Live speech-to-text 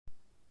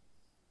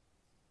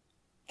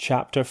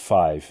Chapter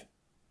 5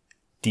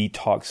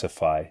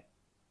 Detoxify.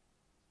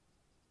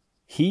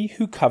 He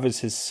who covers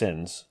his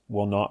sins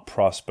will not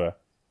prosper,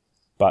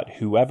 but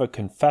whoever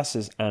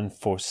confesses and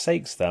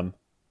forsakes them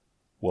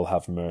will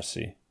have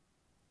mercy.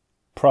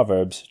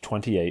 Proverbs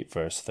 28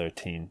 verse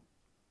 13.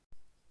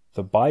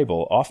 The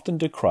Bible often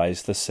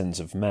decries the sins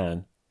of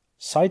man,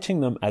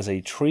 citing them as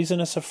a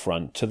treasonous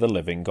affront to the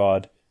living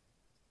God.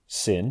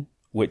 Sin,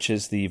 which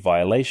is the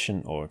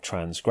violation or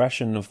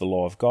transgression of the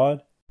law of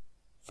God,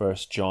 1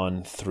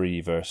 John 3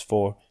 verse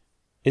 4,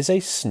 is a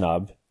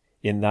snub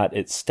in that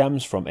it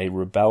stems from a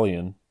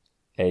rebellion,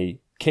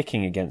 a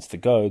kicking against the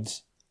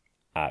goads,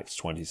 Acts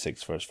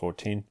 26 verse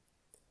 14,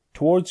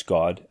 towards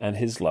God and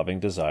his loving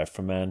desire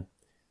for man.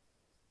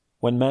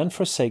 When man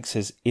forsakes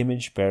his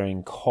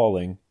image-bearing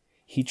calling,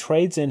 he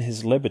trades in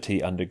his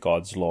liberty under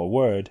God's law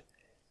word,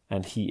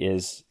 and he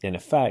is, in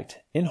effect,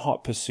 in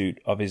hot pursuit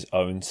of his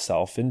own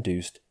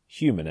self-induced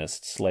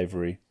humanist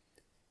slavery.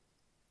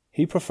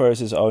 He prefers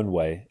his own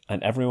way,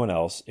 and everyone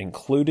else,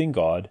 including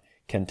God,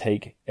 can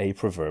take a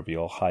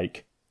proverbial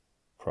hike.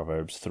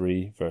 Proverbs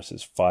 3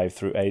 verses 5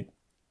 through 8.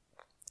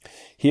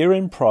 Here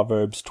in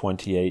Proverbs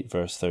 28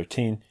 verse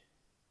 13,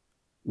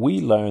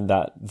 we learn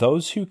that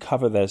those who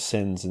cover their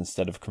sins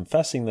instead of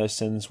confessing their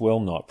sins will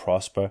not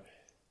prosper.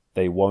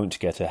 They won't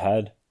get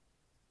ahead.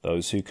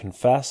 Those who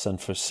confess and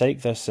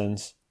forsake their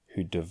sins,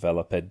 who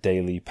develop a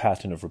daily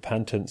pattern of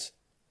repentance,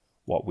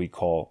 what we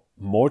call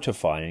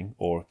mortifying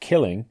or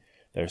killing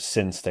their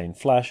sin-stained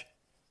flesh,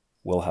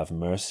 will have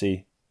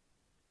mercy.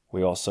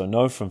 We also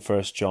know from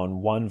 1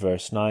 John 1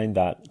 verse 9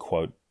 that,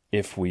 quote,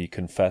 if we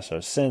confess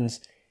our sins,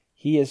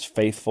 he is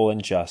faithful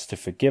and just to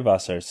forgive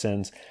us our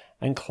sins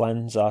and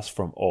cleanse us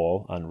from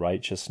all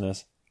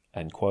unrighteousness,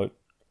 end quote.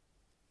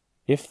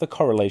 If the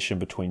correlation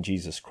between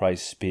Jesus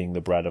Christ being the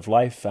bread of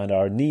life and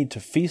our need to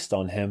feast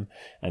on him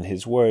and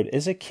his word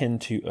is akin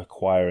to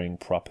acquiring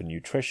proper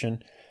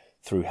nutrition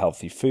through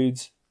healthy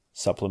foods,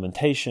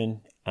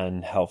 supplementation,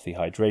 and healthy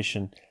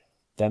hydration,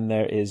 then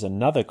there is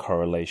another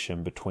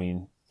correlation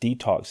between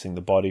detoxing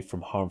the body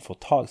from harmful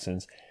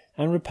toxins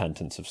and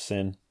repentance of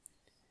sin.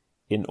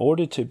 In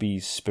order to be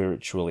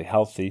spiritually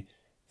healthy,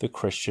 the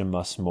Christian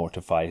must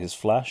mortify his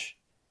flesh.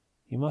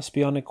 He must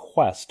be on a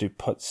quest to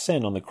put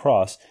sin on the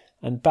cross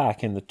and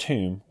back in the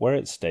tomb where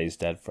it stays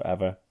dead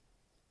forever.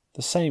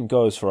 The same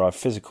goes for our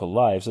physical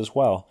lives as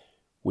well.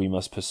 We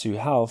must pursue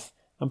health,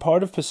 and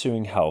part of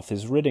pursuing health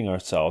is ridding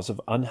ourselves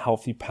of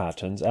unhealthy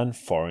patterns and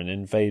foreign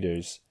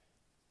invaders.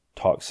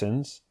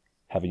 Toxins,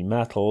 heavy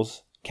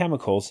metals,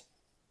 chemicals,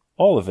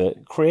 all of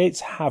it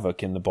creates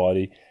havoc in the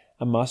body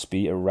and must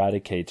be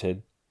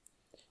eradicated.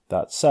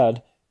 That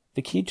said,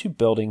 the key to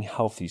building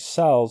healthy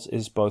cells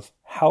is both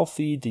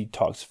healthy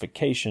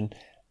detoxification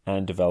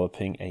and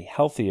developing a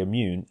healthy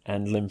immune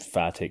and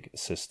lymphatic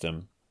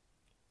system.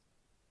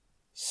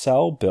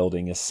 Cell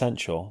building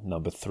essential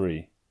number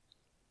 3.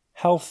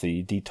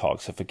 Healthy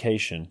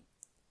detoxification.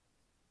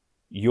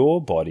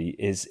 Your body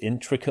is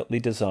intricately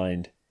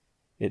designed.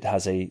 It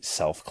has a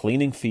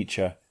self-cleaning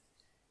feature.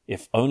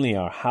 If only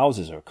our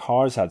houses or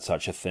cars had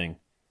such a thing.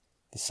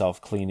 The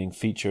self-cleaning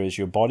feature is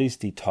your body's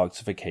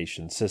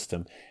detoxification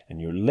system,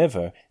 and your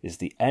liver is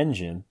the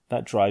engine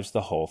that drives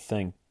the whole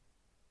thing.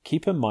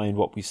 Keep in mind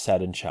what we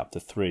said in Chapter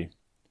 3.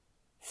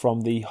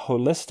 From the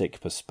holistic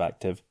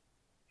perspective,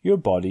 your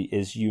body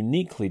is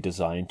uniquely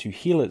designed to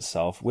heal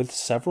itself with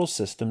several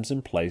systems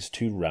in place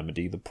to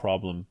remedy the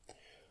problem.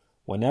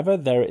 Whenever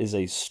there is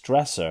a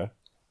stressor,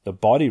 the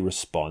body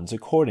responds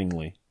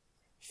accordingly.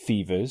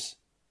 Fevers,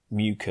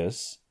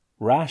 mucus,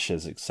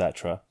 rashes,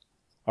 etc.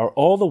 are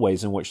all the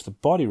ways in which the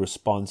body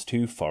responds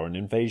to foreign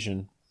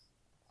invasion.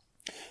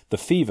 The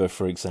fever,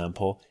 for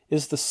example,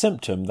 is the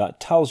symptom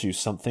that tells you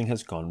something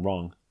has gone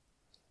wrong.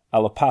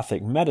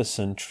 Allopathic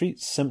medicine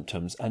treats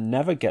symptoms and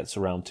never gets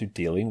around to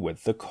dealing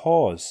with the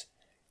cause.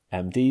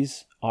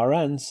 MDs,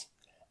 RNs,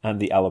 and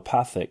the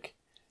allopathic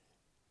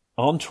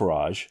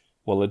entourage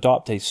will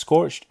adopt a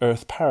scorched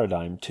earth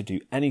paradigm to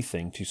do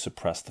anything to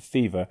suppress the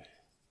fever,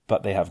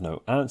 but they have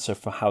no answer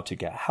for how to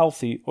get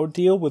healthy or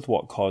deal with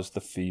what caused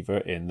the fever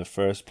in the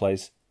first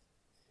place.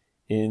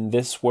 In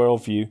this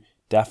worldview,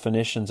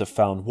 definitions are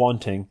found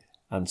wanting,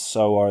 and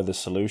so are the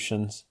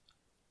solutions.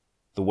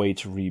 The way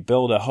to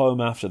rebuild a home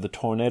after the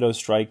tornado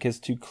strike is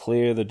to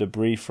clear the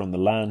debris from the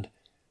land.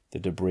 The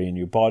debris in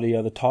your body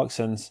are the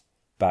toxins,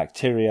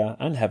 bacteria,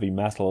 and heavy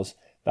metals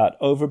that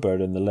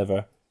overburden the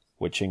liver,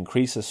 which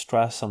increases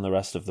stress on the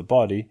rest of the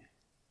body.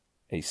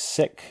 A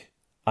sick,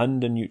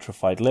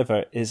 under-nutrified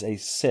liver is a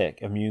sick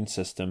immune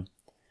system,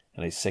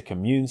 and a sick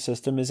immune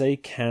system is a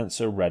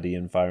cancer-ready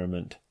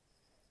environment.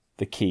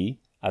 The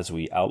key, as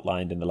we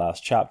outlined in the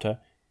last chapter,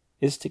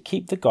 is to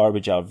keep the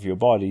garbage out of your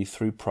body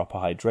through proper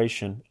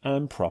hydration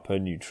and proper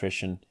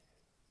nutrition.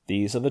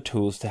 These are the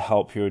tools to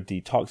help your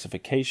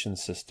detoxification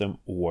system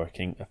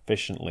working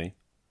efficiently.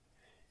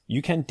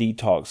 You can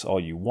detox all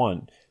you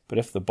want, but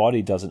if the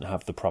body doesn't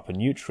have the proper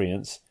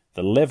nutrients,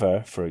 the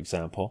liver, for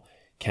example,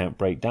 can't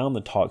break down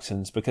the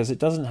toxins because it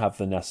doesn't have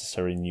the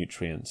necessary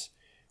nutrients,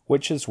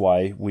 which is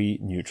why we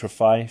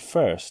nutrify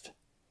first.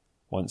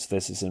 Once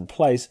this is in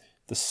place,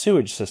 the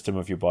sewage system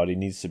of your body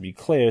needs to be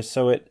clear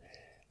so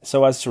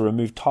as to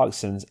remove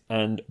toxins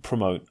and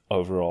promote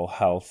overall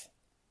health.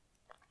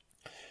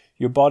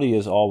 Your body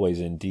is always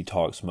in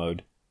detox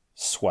mode.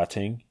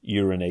 Sweating,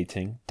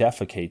 urinating,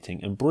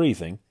 defecating, and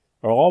breathing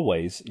are all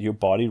ways your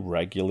body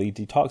regularly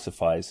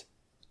detoxifies,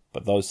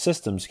 but those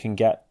systems can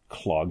get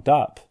clogged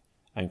up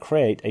and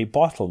create a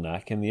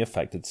bottleneck in the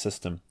affected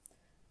system.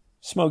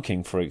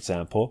 Smoking, for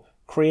example,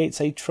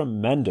 creates a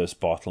tremendous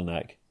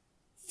bottleneck.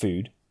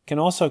 Food can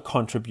also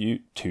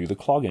contribute to the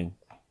clogging.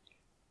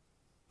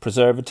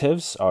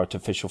 Preservatives,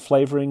 artificial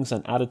flavorings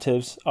and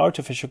additives,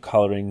 artificial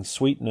colorings,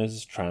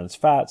 sweeteners, trans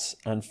fats,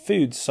 and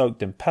foods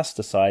soaked in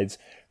pesticides,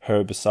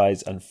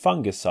 herbicides, and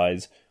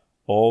fungicides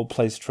all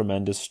place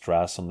tremendous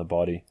stress on the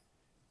body.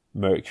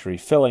 Mercury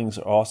fillings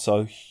are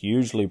also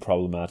hugely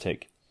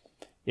problematic.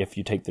 If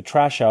you take the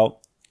trash out,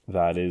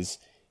 that is,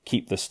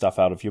 keep the stuff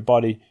out of your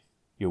body,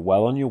 you're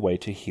well on your way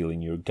to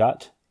healing your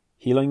gut,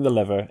 healing the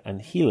liver,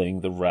 and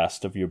healing the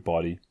rest of your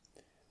body.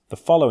 The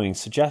following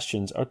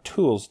suggestions are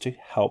tools to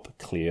help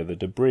clear the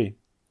debris.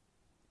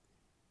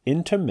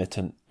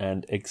 Intermittent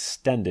and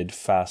extended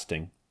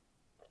fasting.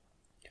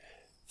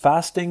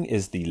 Fasting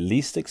is the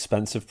least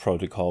expensive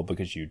protocol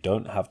because you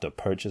don't have to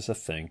purchase a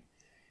thing.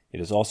 It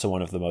is also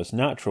one of the most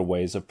natural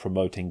ways of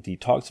promoting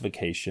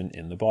detoxification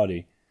in the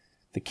body.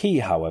 The key,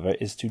 however,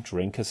 is to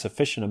drink a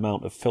sufficient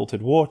amount of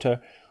filtered water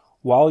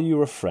while you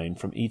refrain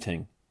from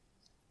eating.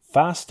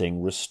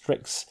 Fasting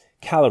restricts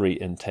calorie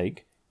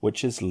intake,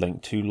 which is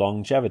linked to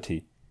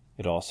longevity.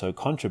 It also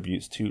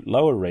contributes to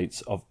lower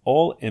rates of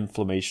all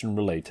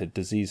inflammation-related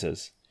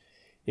diseases.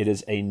 It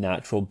is a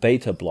natural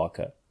beta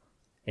blocker,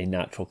 a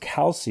natural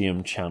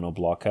calcium channel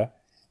blocker,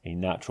 a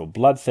natural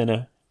blood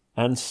thinner,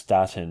 and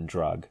statin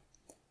drug.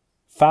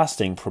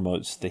 Fasting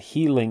promotes the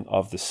healing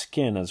of the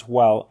skin as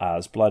well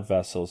as blood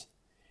vessels.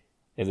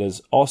 It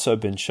has also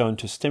been shown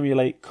to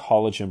stimulate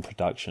collagen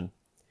production.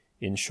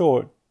 In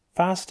short,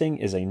 fasting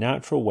is a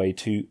natural way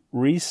to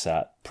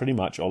reset pretty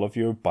much all of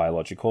your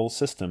biological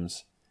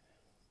systems.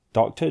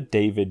 Dr.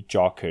 David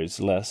Jockers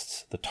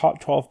lists the top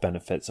 12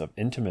 benefits of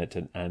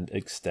intermittent and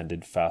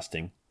extended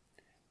fasting.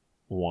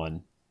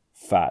 1.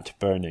 Fat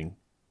burning.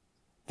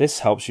 This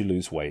helps you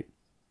lose weight.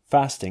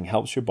 Fasting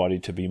helps your body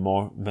to be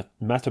more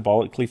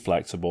metabolically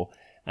flexible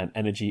and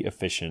energy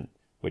efficient,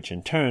 which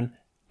in turn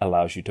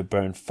allows you to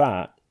burn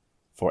fat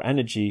for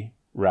energy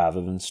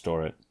rather than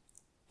store it.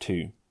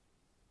 2.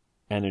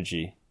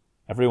 Energy.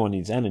 Everyone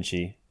needs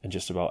energy, and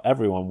just about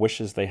everyone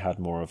wishes they had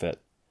more of it.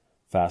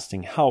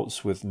 Fasting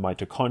helps with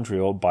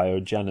mitochondrial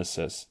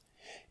biogenesis.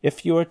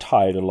 If you are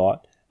tired a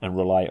lot and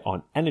rely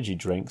on energy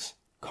drinks,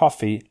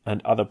 coffee,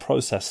 and other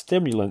processed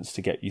stimulants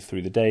to get you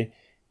through the day,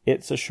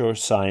 it's a sure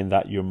sign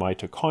that your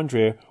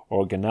mitochondria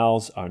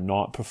organelles are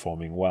not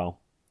performing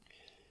well.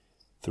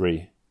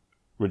 3.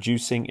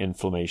 Reducing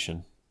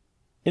inflammation.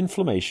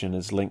 Inflammation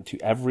is linked to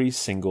every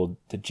single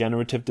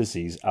degenerative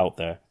disease out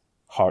there: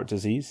 heart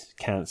disease,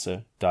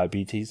 cancer,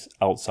 diabetes,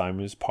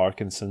 Alzheimer's,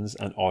 Parkinson's,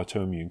 and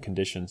autoimmune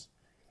conditions.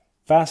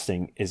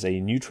 Fasting is a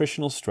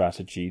nutritional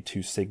strategy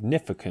to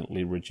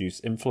significantly reduce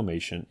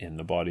inflammation in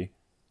the body.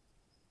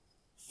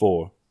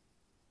 4.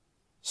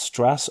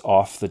 Stress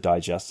off the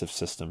digestive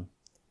system.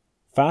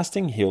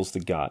 Fasting heals the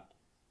gut.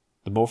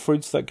 The more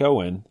foods that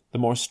go in, the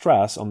more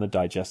stress on the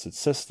digestive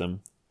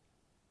system,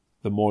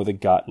 the more the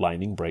gut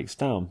lining breaks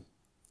down.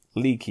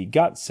 Leaky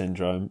gut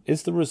syndrome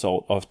is the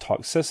result of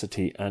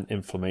toxicity and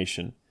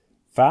inflammation.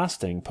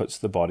 Fasting puts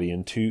the body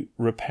into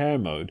repair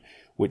mode,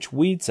 which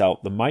weeds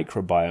out the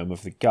microbiome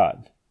of the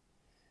gut,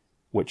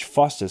 which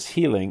fosters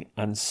healing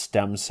and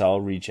stem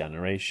cell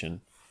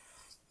regeneration.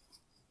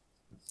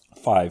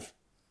 5.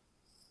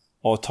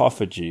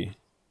 Autophagy.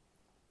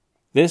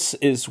 This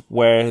is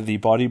where the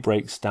body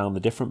breaks down the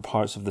different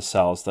parts of the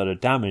cells that are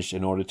damaged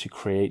in order to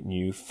create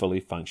new, fully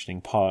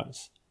functioning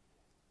parts.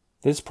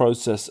 This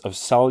process of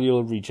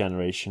cellular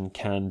regeneration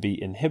can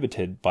be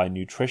inhibited by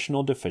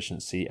nutritional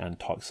deficiency and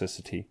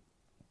toxicity.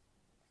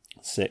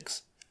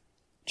 6.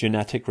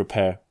 Genetic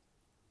repair.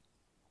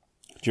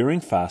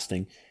 During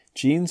fasting,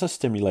 genes are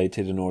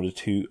stimulated in order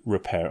to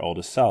repair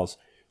older cells,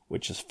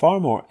 which is far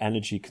more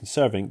energy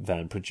conserving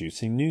than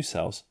producing new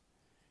cells.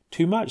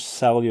 Too much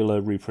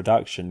cellular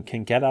reproduction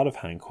can get out of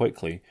hand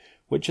quickly,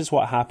 which is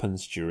what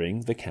happens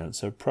during the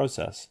cancer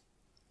process.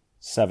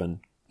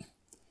 7.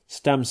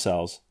 Stem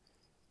cells.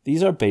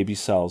 These are baby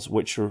cells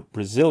which are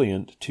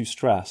resilient to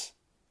stress.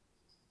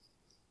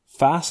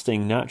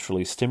 Fasting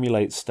naturally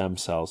stimulates stem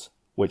cells,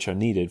 which are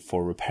needed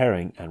for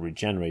repairing and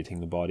regenerating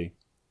the body.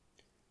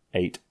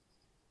 8.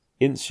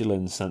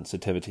 Insulin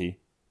sensitivity.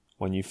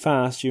 When you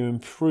fast, you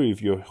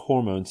improve your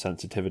hormone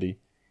sensitivity.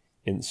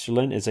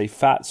 Insulin is a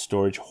fat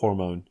storage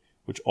hormone,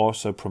 which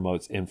also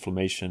promotes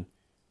inflammation.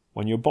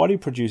 When your body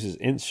produces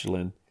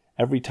insulin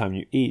every time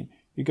you eat,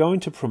 you're going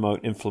to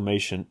promote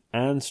inflammation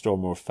and store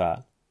more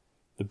fat.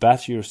 The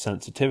better your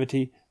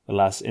sensitivity, the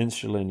less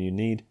insulin you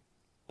need.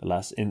 The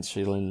less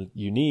insulin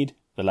you need,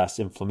 the less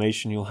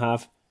inflammation you'll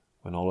have.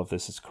 When all of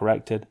this is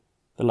corrected,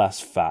 the less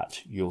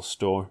fat you'll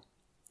store.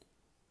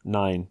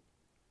 9.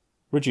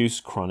 reduce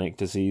chronic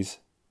disease.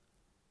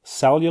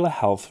 Cellular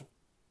health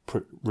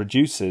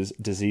reduces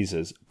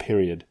diseases,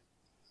 period.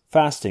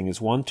 Fasting is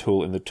one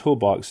tool in the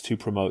toolbox to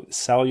promote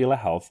cellular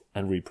health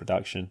and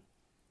reproduction.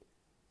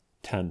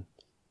 10.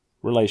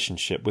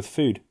 Relationship with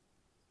food.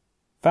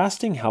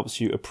 Fasting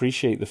helps you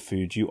appreciate the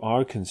food you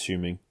are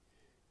consuming.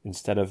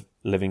 Instead of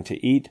living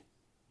to eat,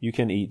 you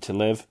can eat to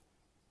live.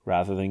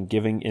 Rather than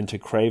giving into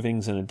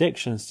cravings and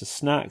addictions to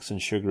snacks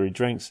and sugary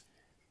drinks,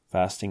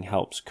 fasting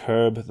helps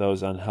curb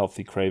those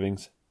unhealthy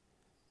cravings.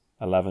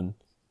 11.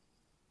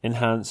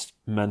 Enhanced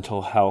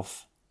mental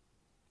health.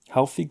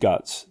 Healthy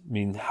guts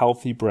mean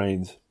healthy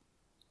brains.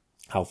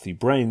 Healthy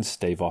brains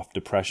stave off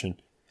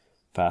depression.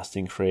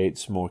 Fasting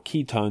creates more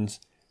ketones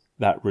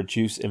that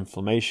reduce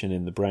inflammation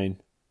in the brain.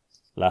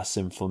 Less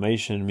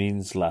inflammation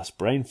means less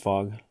brain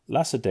fog,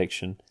 less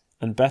addiction,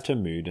 and better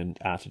mood and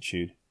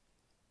attitude.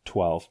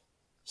 12.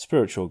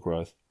 Spiritual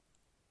growth.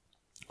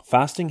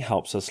 Fasting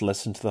helps us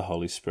listen to the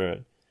Holy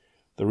Spirit.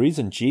 The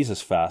reason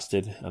Jesus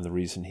fasted, and the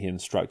reason he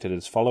instructed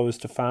his followers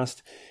to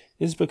fast,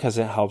 is because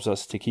it helps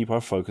us to keep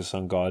our focus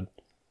on God.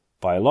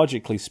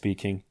 Biologically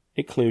speaking,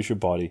 it clears your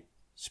body.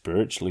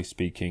 Spiritually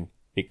speaking,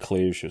 it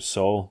clears your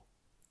soul.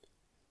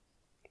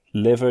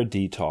 Liver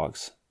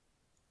detox.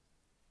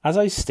 As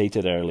I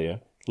stated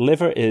earlier,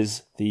 liver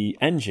is the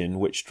engine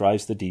which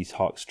drives the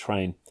detox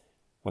train.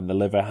 When the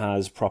liver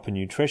has proper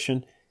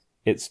nutrition,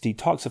 its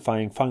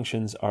detoxifying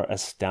functions are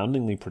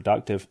astoundingly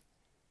productive.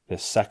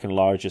 This second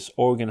largest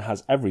organ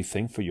has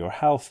everything for your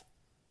health.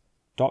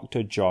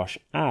 Dr. Josh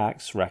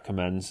Axe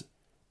recommends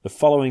the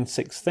following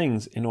 6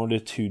 things in order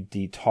to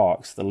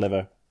detox the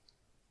liver.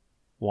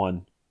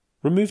 1.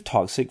 Remove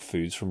toxic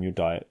foods from your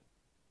diet.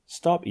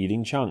 Stop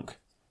eating junk.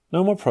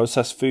 No more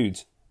processed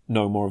foods.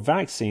 No more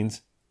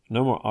vaccines.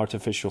 No more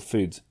artificial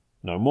foods.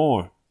 No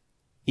more.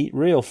 Eat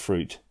real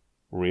fruit,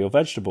 real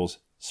vegetables,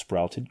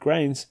 sprouted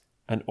grains,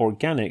 and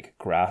organic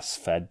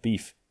grass-fed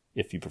beef,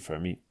 if you prefer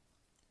meat.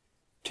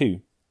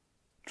 2.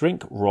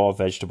 Drink raw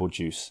vegetable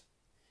juice.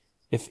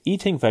 If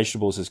eating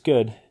vegetables is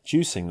good,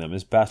 juicing them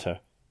is better.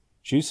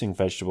 Juicing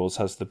vegetables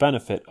has the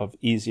benefit of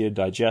easier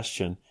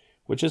digestion,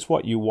 which is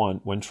what you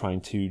want when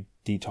trying to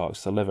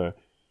detox the liver.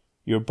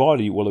 Your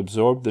body will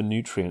absorb the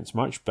nutrients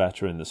much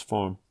better in this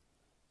form.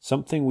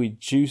 Something we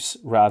juice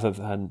rather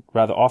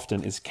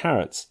often is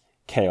carrots,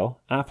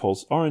 kale,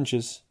 apples,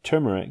 oranges,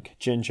 turmeric,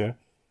 ginger,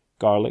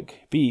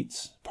 garlic,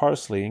 beets,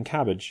 parsley, and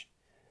cabbage.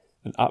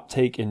 An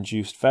uptake in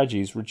juiced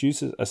veggies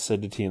reduces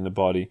acidity in the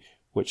body,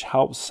 which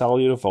helps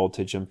cellular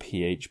voltage and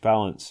pH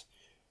balance.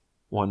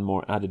 One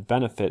more added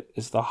benefit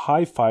is the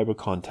high fiber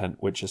content,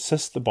 which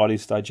assists the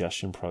body's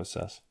digestion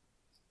process.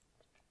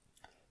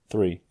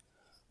 3.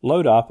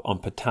 Load up on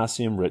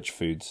potassium-rich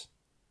foods.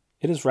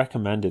 It is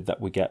recommended that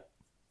we get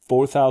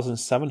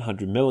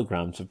 4,700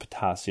 milligrams of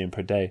potassium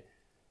per day.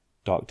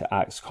 Dr.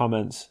 Axe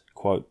comments,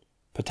 quote,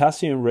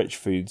 potassium-rich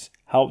foods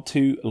help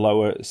to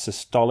lower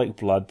systolic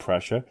blood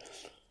pressure,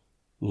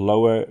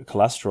 lower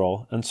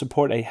cholesterol, and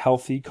support a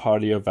healthy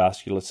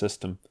cardiovascular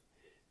system,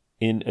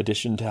 in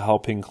addition to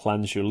helping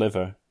cleanse your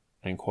liver,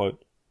 end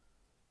quote.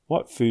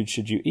 What food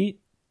should you eat?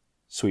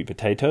 Sweet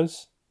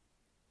potatoes,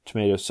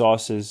 tomato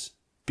sauces,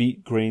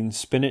 beet greens,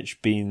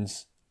 spinach,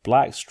 beans,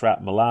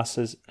 blackstrap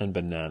molasses, and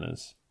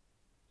bananas.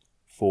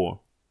 4.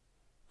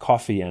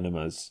 Coffee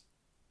enemas.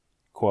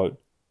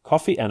 Quote,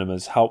 coffee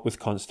enemas help with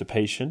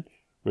constipation,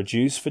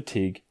 reduce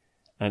fatigue,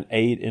 and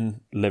aid in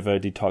liver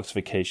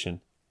detoxification.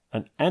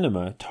 An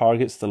enema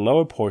targets the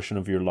lower portion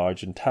of your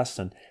large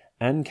intestine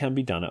and can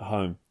be done at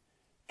home.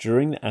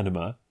 During the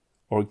enema,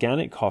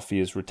 organic coffee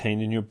is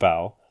retained in your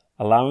bowel,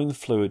 allowing the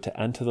fluid to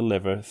enter the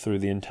liver through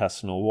the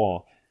intestinal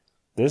wall.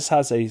 This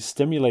has a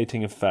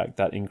stimulating effect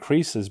that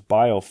increases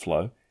bile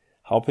flow,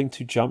 helping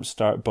to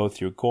jumpstart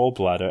both your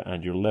gallbladder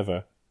and your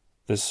liver.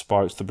 This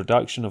sparks the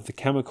production of the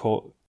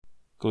chemical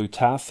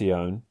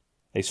glutathione,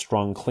 a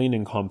strong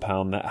cleaning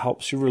compound that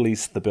helps you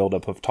release the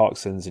buildup of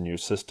toxins in your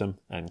system,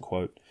 end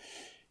quote.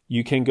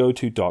 You can go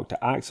to Dr.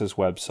 Axe's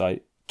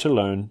website to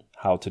learn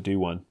how to do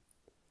one.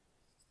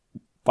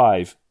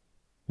 5.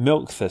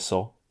 Milk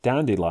thistle,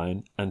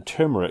 dandelion, and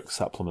turmeric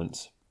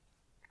supplements.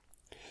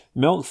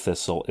 Milk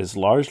thistle is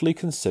largely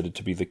considered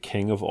to be the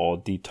king of all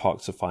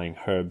detoxifying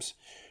herbs,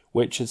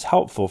 which is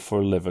helpful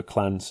for liver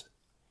cleanse.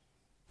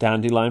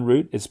 Dandelion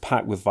root is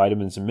packed with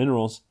vitamins and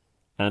minerals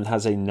and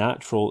has a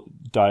natural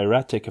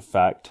diuretic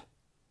effect,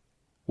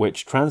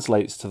 which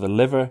translates to the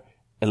liver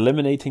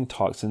eliminating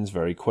toxins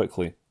very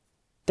quickly.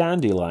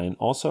 Dandelion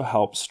also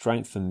helps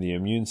strengthen the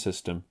immune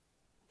system.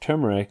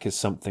 Turmeric is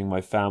something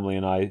my family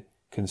and I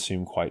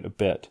consume quite a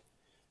bit.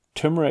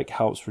 Turmeric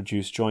helps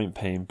reduce joint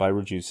pain by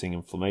reducing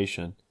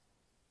inflammation.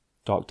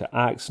 Dr.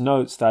 Axe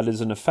notes that it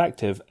is an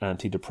effective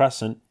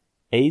antidepressant,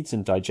 aids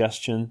in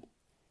digestion,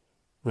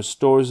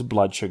 restores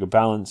blood sugar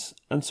balance,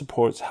 and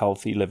supports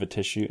healthy liver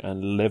tissue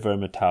and liver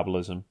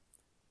metabolism.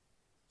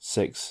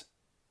 6.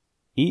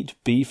 Eat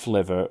beef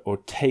liver or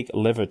take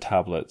liver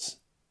tablets.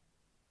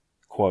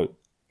 Quote,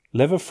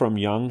 liver from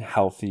young,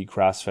 healthy,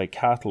 grass-fed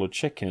cattle or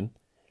chicken.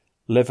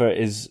 Liver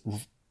is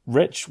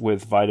rich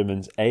with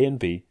vitamins A and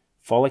B,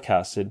 folic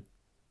acid,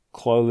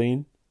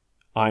 choline,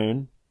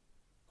 iron,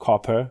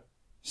 copper,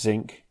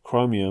 zinc,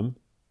 chromium,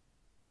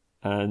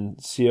 and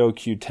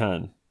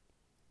CoQ10.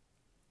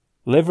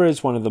 Liver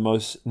is one of the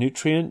most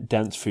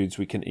nutrient-dense foods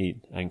we can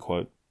eat, end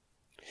quote.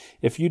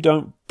 If you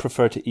don't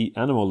prefer to eat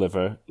animal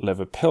liver,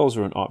 liver pills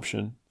are an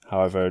option.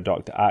 However,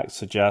 Dr. Axe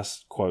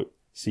suggests, quote,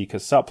 seek a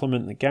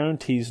supplement that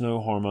guarantees no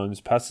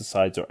hormones,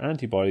 pesticides, or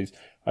antibodies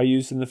are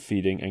used in the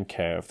feeding and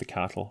care of the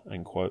cattle,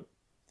 end quote.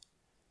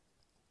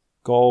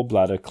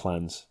 Gallbladder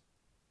cleanse.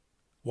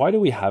 Why do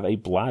we have a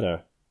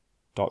bladder?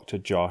 Dr.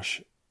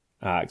 Josh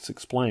Axe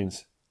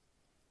explains.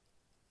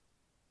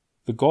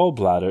 The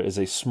gallbladder is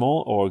a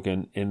small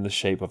organ in the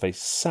shape of a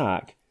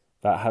sac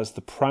that has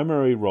the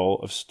primary role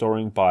of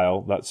storing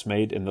bile that's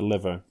made in the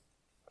liver.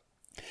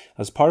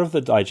 As part of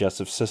the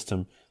digestive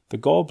system, the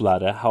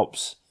gallbladder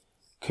helps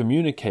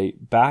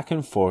communicate back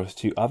and forth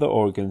to other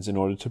organs in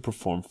order to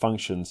perform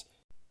functions,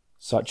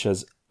 such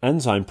as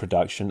enzyme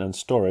production and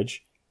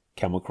storage,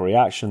 chemical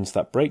reactions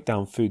that break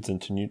down foods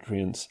into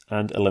nutrients,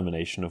 and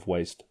elimination of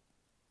waste.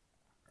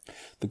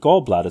 The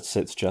gallbladder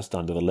sits just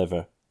under the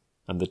liver,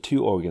 and the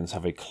two organs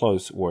have a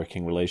close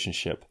working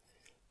relationship.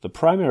 The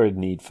primary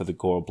need for the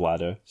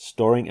gallbladder,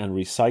 storing and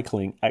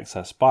recycling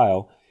excess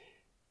bile,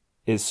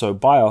 is so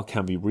bile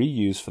can be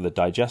reused for the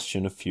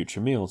digestion of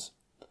future meals.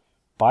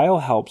 Bile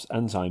helps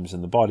enzymes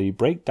in the body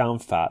break down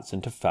fats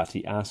into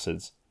fatty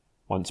acids.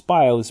 Once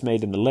bile is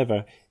made in the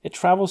liver, it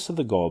travels to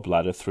the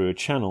gallbladder through a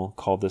channel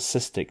called the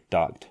cystic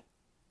duct.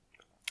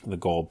 The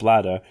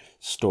gallbladder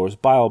stores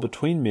bile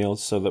between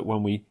meals so that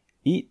when we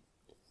eat,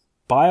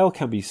 bile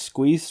can be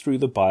squeezed through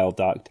the bile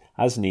duct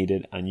as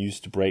needed and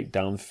used to break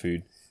down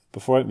food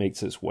before it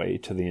makes its way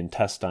to the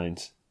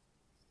intestines.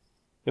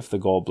 If the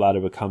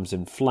gallbladder becomes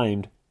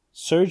inflamed,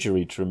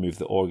 surgery to remove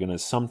the organ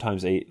is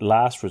sometimes a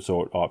last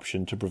resort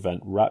option to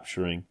prevent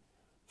rupturing.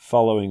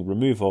 Following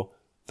removal,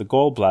 the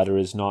gallbladder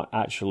is not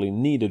actually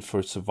needed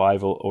for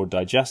survival or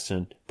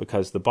digestion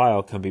because the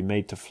bile can be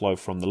made to flow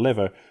from the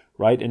liver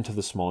right into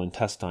the small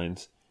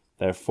intestines.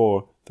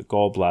 Therefore, the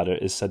gallbladder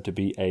is said to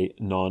be a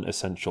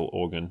non-essential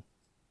organ.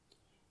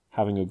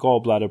 Having a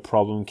gallbladder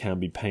problem can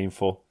be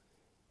painful.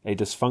 A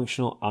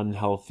dysfunctional,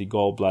 unhealthy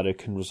gallbladder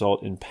can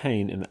result in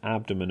pain in the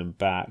abdomen and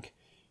back,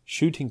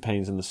 shooting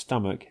pains in the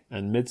stomach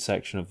and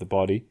midsection of the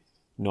body,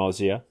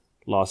 nausea,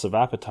 loss of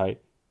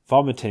appetite,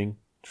 vomiting,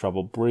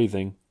 trouble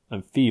breathing,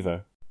 and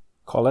fever.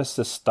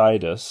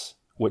 Cholecystitis,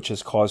 which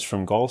is caused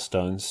from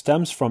gallstones,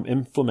 stems from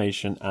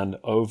inflammation and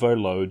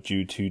overload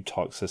due to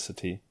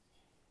toxicity.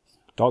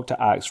 Dr.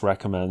 Axe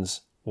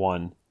recommends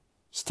 1.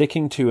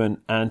 Sticking to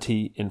an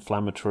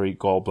anti-inflammatory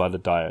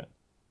gallbladder diet,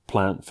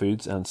 plant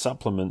foods and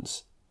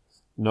supplements,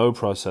 no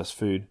processed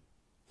food.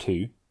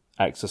 2.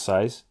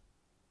 Exercise,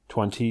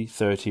 20,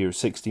 30, or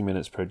 60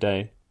 minutes per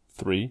day.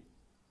 3.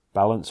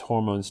 Balance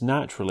hormones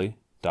naturally,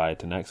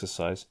 diet and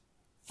exercise.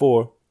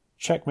 4.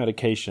 Check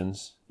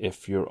medications.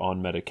 If you're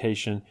on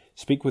medication,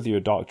 speak with your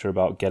doctor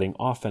about getting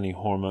off any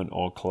hormone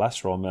or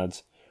cholesterol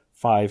meds.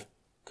 5.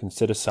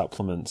 Consider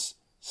supplements,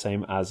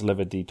 same as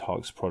liver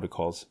detox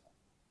protocols.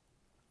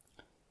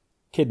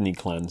 Kidney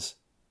cleanse.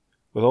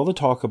 With all the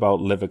talk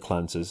about liver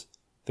cleanses,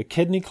 the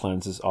kidney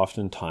cleanse is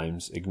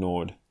oftentimes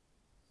ignored.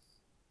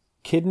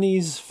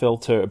 Kidneys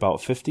filter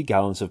about 50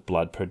 gallons of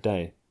blood per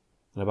day,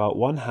 and about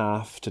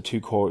 1/2 to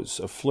 2 quarts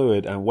of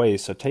fluid and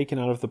waste are taken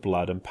out of the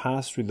blood and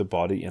pass through the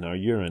body in our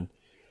urine.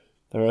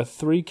 There are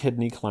 3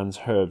 kidney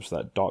cleanse herbs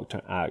that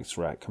Dr. Axe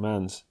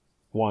recommends.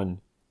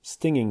 1.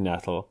 Stinging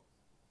nettle,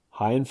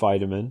 high in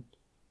vitamin,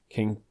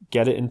 can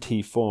get it in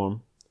tea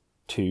form.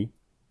 2.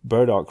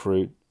 Burdock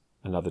root,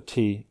 another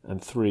tea.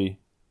 And 3.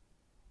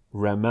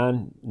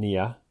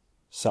 Rehmannia,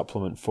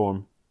 supplement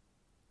form.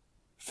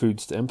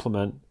 Foods to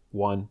implement.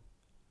 1.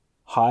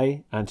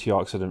 High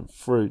antioxidant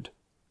fruit,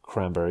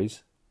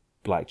 cranberries,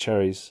 black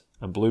cherries,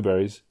 and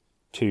blueberries.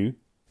 2.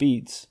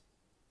 Beets.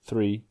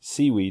 3.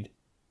 Seaweed,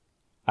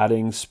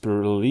 adding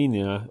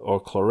spirulina or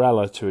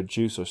chlorella to a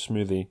juice or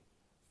smoothie.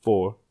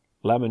 4.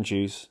 Lemon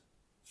juice.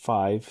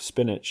 5.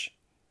 Spinach.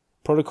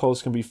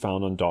 Protocols can be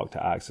found on Dr.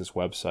 Axe's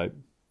website.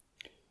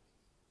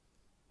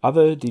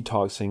 Other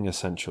detoxing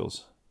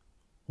essentials.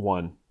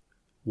 1.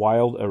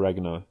 Wild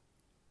oregano.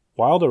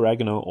 Wild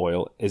oregano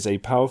oil is a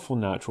powerful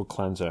natural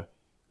cleanser.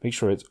 Make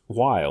sure it's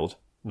wild,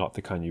 not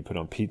the kind you put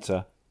on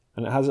pizza,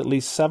 and it has at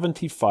least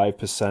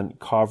 75%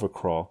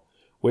 carvacrol,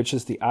 which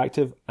is the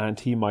active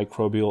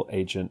antimicrobial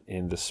agent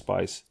in the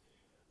spice.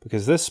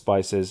 Because this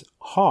spice is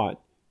hot,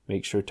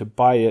 make sure to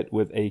buy it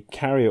with a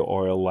carrier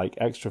oil like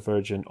extra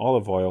virgin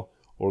olive oil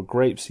or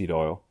grapeseed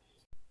oil.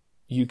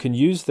 You can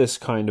use this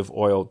kind of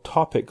oil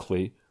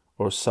topically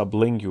or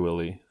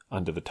sublingually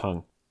under the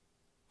tongue.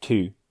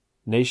 2.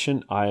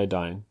 Nation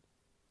iodine.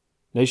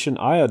 Nation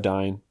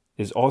iodine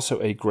is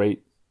also a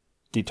great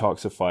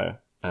detoxifier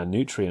and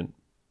nutrient.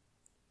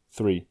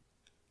 3.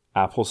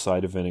 Apple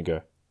cider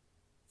vinegar.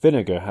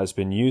 Vinegar has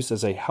been used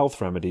as a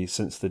health remedy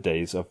since the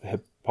days of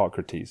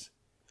Hippocrates.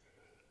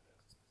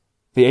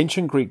 The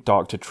ancient Greek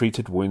doctor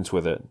treated wounds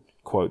with it.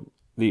 Quote,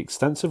 the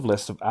extensive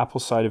list of apple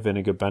cider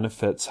vinegar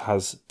benefits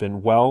has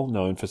been well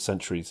known for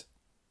centuries.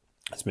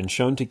 It's been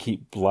shown to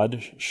keep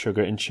blood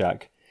sugar in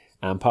check,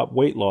 amp up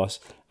weight loss,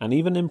 and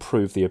even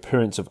improve the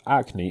appearance of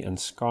acne and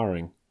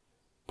scarring.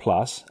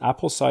 Plus,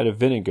 apple cider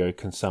vinegar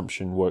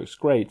consumption works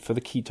great for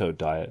the keto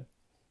diet.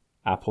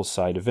 Apple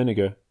cider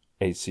vinegar,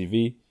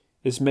 ACV,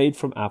 is made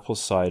from apple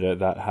cider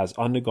that has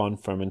undergone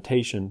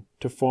fermentation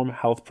to form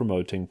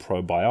health-promoting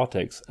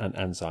probiotics and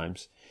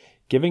enzymes,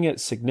 giving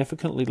it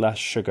significantly less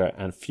sugar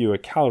and fewer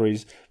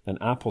calories than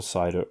apple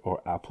cider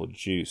or apple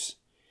juice.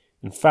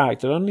 In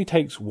fact, it only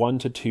takes 1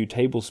 to 2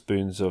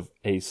 tablespoons of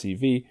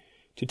ACV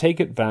to take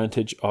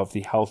advantage of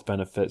the health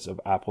benefits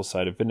of apple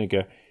cider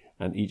vinegar,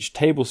 and each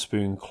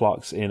tablespoon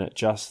clocks in at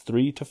just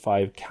 3 to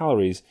 5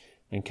 calories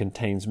and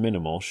contains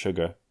minimal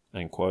sugar."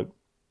 End quote.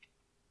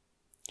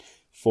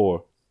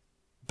 4.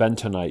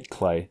 Bentonite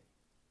clay.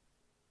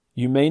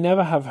 You may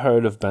never have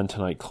heard of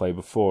bentonite clay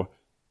before.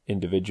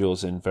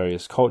 Individuals in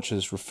various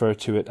cultures refer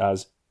to it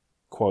as,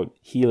 quote,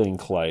 "healing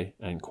clay,"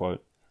 end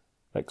quote,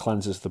 that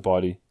cleanses the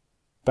body.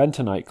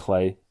 Bentonite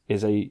clay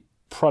is a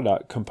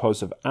product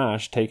composed of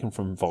ash taken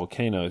from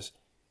volcanoes.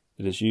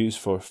 It is used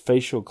for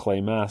facial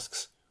clay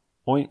masks,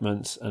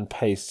 ointments and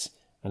pastes,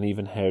 and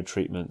even hair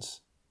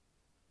treatments.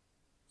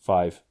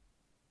 5.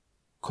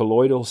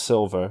 Colloidal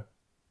silver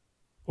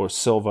or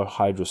silver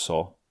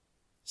hydrosol.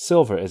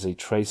 Silver is a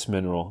trace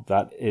mineral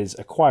that is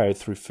acquired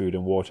through food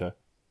and water,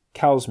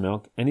 cow's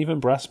milk, and even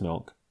breast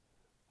milk.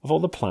 Of all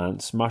the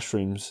plants,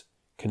 mushrooms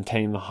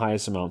contain the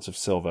highest amounts of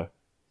silver.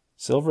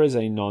 Silver is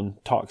a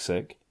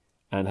non-toxic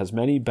and has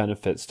many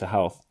benefits to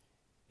health.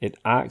 It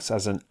acts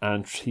as an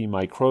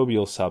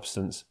antimicrobial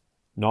substance,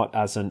 not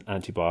as an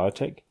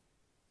antibiotic,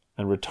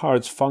 and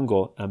retards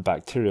fungal and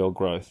bacterial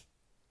growth.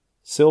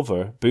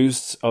 Silver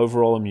boosts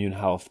overall immune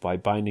health by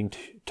binding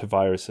to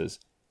viruses,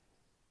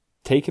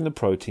 taking the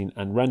protein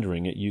and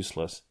rendering it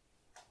useless.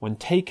 When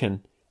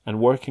taken and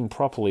working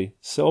properly,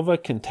 silver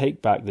can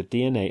take back the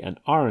DNA and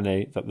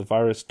RNA that the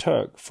virus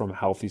took from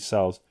healthy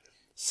cells.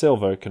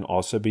 Silver can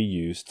also be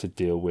used to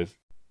deal with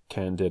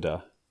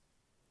candida.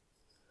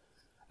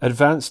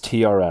 Advanced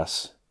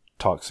TRS,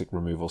 Toxic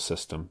Removal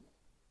System.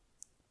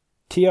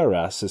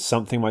 TRS is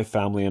something my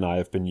family and I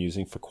have been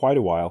using for quite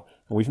a while,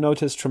 and we've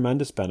noticed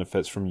tremendous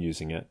benefits from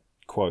using it.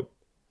 Quote,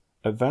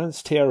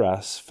 "Advanced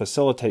TRS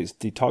facilitates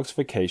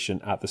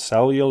detoxification at the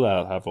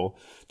cellular level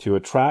to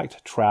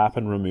attract, trap,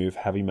 and remove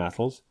heavy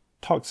metals,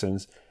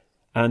 toxins,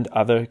 and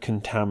other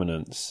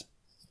contaminants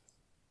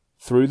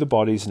through the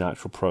body's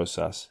natural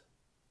process.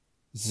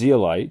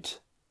 Zeolite,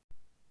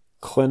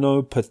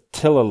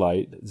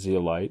 clinopatillolite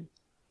zeolite,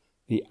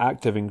 the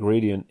active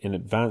ingredient in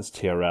advanced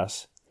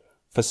TRS,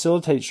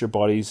 facilitates your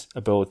body's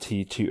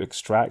ability to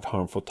extract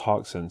harmful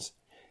toxins.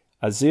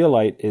 As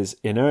zeolite is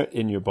inert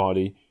in your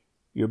body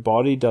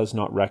does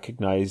not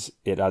recognize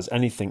it as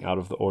anything out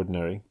of the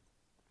ordinary.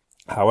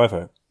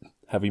 However,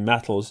 heavy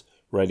metals,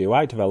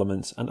 radioactive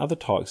elements, and other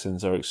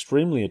toxins are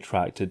extremely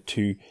attracted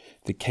to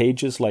the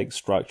cages-like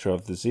structure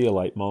of the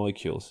zeolite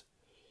molecules.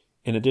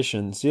 In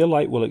addition,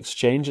 zeolite will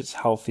exchange its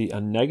healthy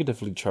and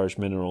negatively charged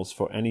minerals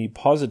for any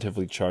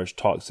positively charged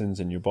toxins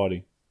in your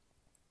body.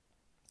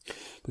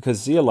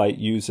 Because zeolite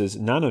uses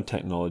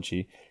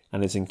nanotechnology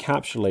and is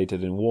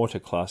encapsulated in water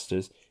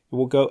clusters, it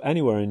will go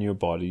anywhere in your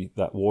body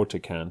that water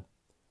can.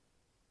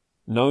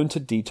 Known to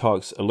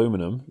detox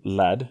aluminum,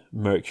 lead,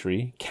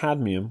 mercury,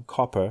 cadmium,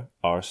 copper,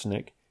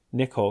 arsenic,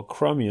 nickel,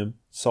 chromium,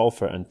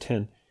 sulfur, and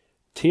tin,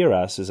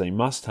 TRS is a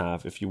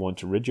must-have if you want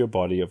to rid your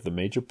body of the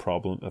major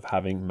problem of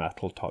having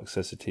metal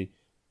toxicity.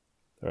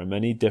 There are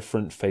many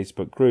different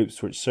Facebook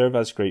groups which serve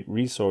as great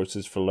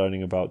resources for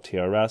learning about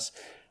TRS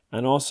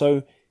and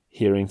also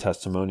hearing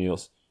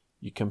testimonials.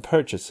 You can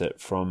purchase it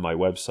from my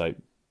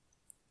website.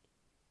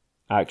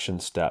 Action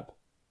step.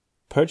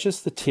 Purchase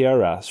the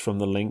TRS from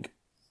the link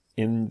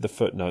in the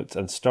footnotes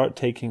and start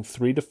taking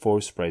 3 to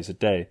 4 sprays a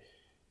day.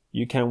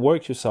 You can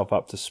work yourself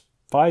up to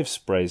 5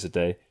 sprays a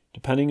day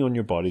depending on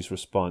your body's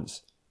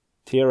response.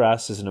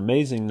 TRS is an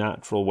amazing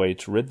natural way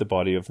to rid the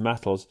body of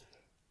metals,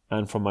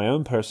 and from my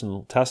own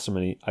personal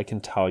testimony, I can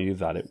tell you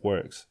that it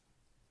works.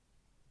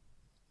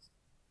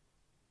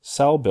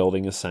 Cell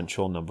building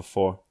essential number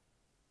 4.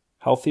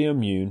 Healthy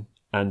immune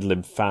and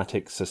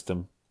lymphatic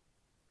system.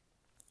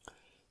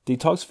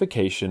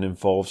 Detoxification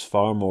involves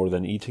far more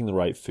than eating the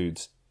right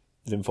foods.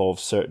 It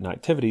involves certain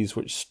activities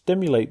which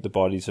stimulate the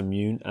body's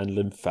immune and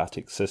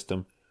lymphatic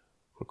system.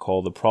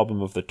 Recall the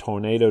problem of the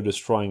tornado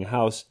destroying a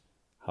house.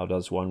 How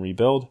does one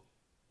rebuild?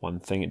 One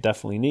thing it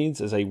definitely needs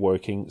is a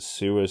working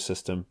sewer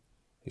system.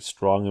 A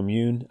strong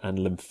immune and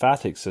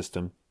lymphatic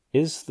system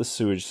is the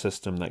sewage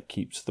system that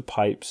keeps the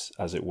pipes,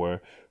 as it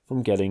were,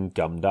 from getting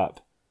gummed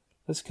up.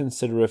 Let's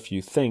consider a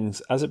few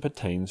things as it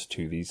pertains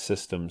to these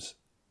systems.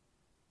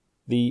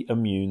 The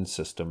immune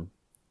system.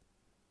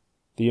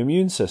 The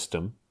immune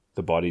system,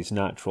 the body's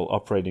natural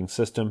operating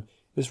system,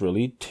 is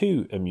really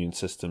 2 immune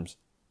systems.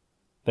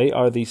 They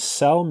are the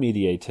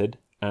cell-mediated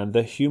and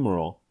the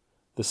humoral.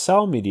 The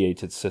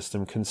cell-mediated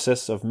system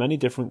consists of many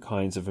different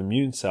kinds of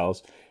immune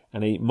cells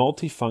and a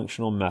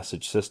multifunctional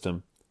message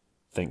system.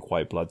 Think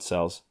white blood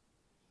cells.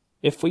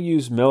 If we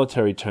use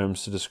military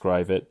terms to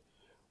describe it,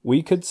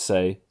 we could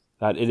say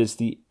that it is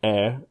the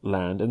air,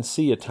 land, and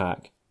sea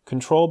attack,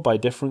 controlled by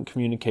different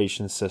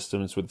communication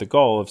systems with the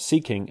goal of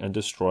seeking and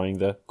destroying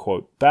the,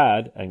 quote,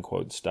 bad, end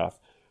quote, stuff,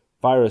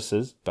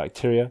 viruses,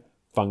 bacteria,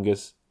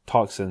 fungus,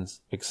 toxins,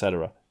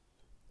 etc.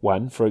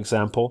 When, for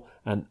example,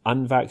 an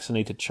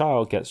unvaccinated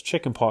child gets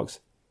chickenpox,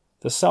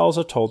 the cells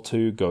are told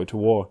to go to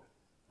war,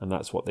 and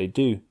that's what they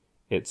do.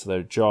 It's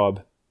their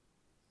job.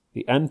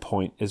 The end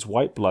point is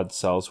white blood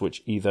cells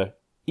which either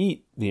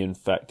eat the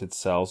infected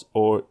cells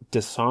or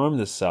disarm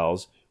the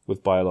cells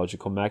with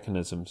biological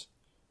mechanisms.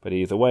 But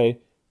either way,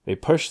 they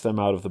push them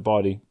out of the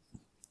body,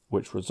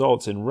 which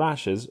results in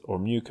rashes or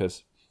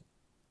mucus.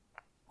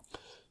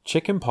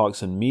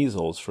 Chickenpox and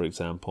measles, for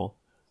example,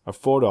 are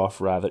fought off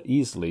rather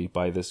easily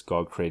by this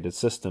God-created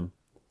system.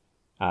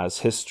 As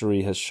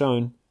history has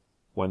shown,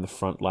 when the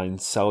frontline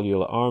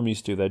cellular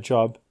armies do their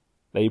job,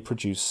 they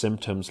produce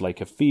symptoms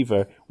like a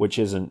fever, which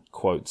isn't,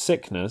 quote,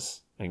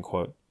 sickness, end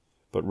quote,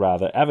 but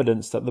rather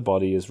evidence that the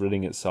body is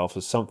ridding itself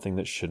of something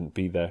that shouldn't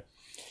be there.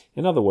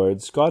 In other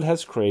words, God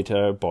has created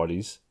our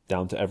bodies,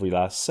 down to every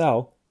last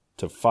cell,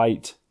 to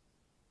fight.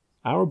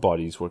 Our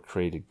bodies were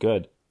created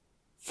good,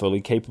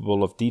 fully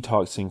capable of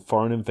detoxing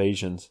foreign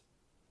invasions.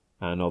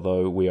 And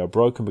although we are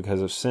broken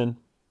because of sin,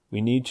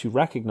 we need to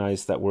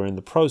recognize that we're in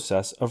the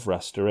process of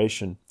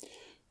restoration.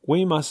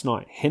 We must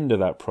not hinder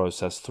that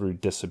process through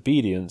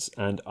disobedience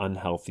and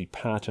unhealthy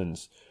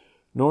patterns,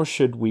 nor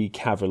should we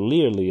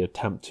cavalierly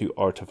attempt to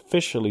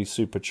artificially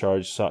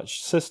supercharge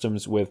such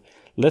systems with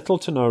little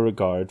to no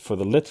regard for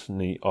the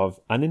litany of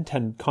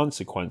unintended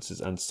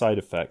consequences and side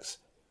effects,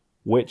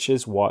 which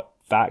is what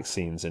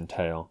vaccines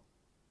entail.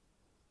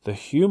 The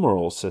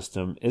humoral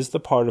system is the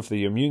part of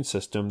the immune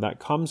system that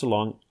comes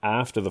along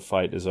after the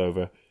fight is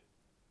over,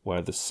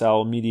 where the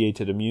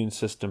cell-mediated immune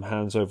system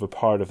hands over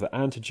part of the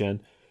antigen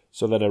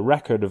so that a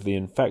record of the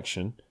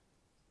infection,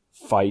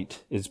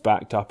 fight, is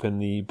backed up in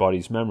the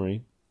body's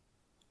memory.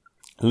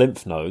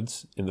 Lymph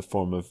nodes, in the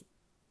form of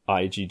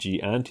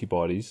IgG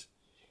antibodies.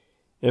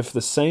 If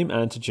the same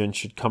antigen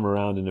should come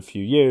around in a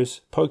few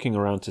years, poking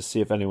around to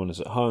see if anyone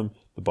is at home,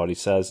 the body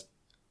says,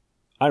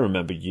 "I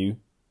remember you.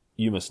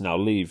 You must now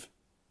leave."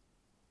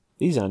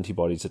 These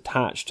antibodies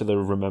attach to the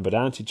remembered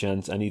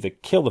antigens and either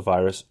kill the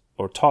virus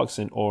or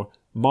toxin or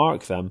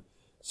mark them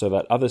so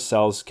that other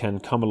cells can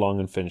come along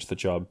and finish the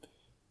job.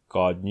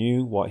 God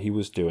knew what he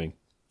was doing.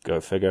 Go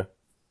figure.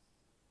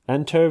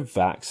 Enter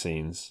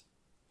vaccines.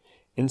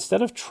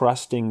 Instead of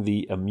trusting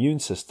the immune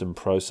system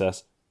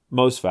process,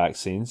 most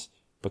vaccines,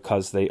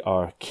 because they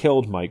are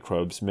killed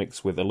microbes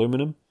mixed with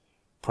aluminum,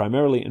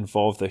 primarily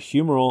involve the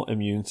humoral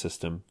immune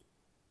system.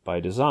 By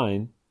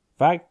design,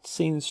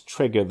 vaccines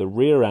trigger the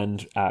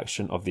rear-end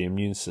action of the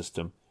immune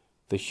system,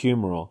 the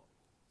humoral,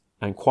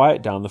 and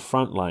quiet down the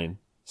front-line,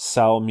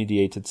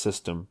 cell-mediated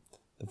system.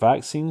 The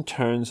vaccine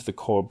turns the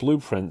core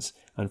blueprints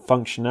and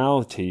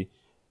functionality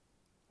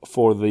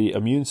for the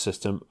immune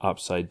system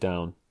upside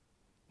down.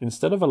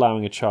 Instead of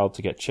allowing a child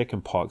to get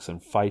chickenpox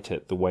and fight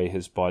it the way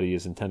his body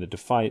is intended to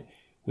fight,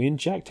 we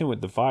inject him with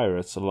the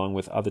virus along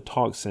with other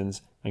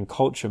toxins and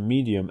culture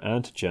medium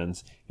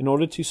antigens in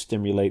order to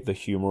stimulate the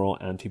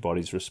humoral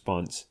antibodies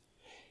response.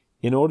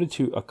 In order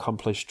to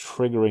accomplish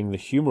triggering the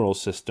humoral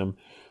system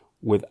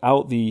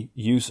without the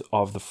use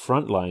of the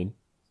frontline,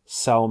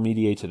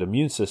 cell-mediated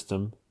immune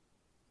system,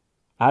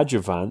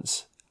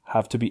 adjuvants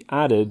have to be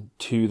added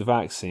to the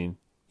vaccine.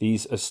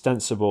 These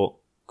ostensible,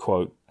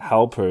 quote,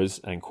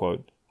 helpers, end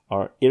quote,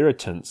 are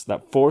irritants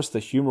that force the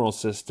humoral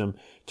system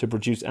to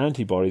produce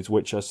antibodies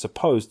which are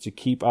supposed to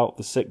keep out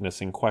the sickness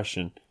in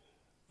question.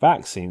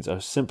 Vaccines are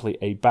simply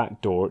a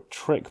backdoor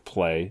trick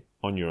play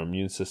on your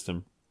immune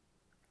system.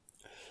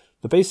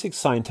 The basic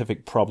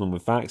scientific problem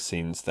with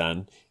vaccines,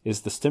 then,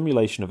 is the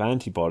stimulation of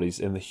antibodies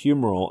in the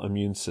humoral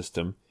immune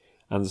system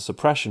and the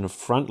suppression of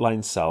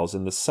frontline cells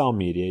in the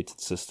cell-mediated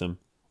system.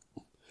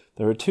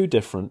 There are two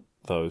different,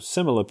 though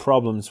similar,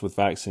 problems with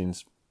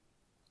vaccines.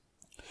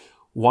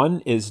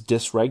 One is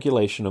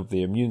dysregulation of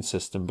the immune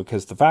system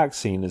because the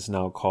vaccine is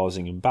now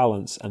causing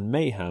imbalance and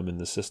mayhem in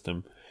the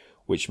system,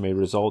 which may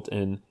result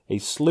in a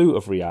slew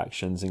of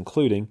reactions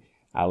including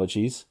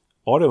allergies,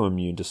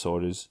 autoimmune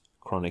disorders,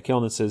 chronic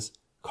illnesses,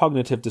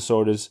 cognitive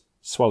disorders,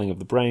 swelling of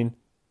the brain,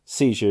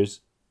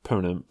 seizures,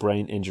 permanent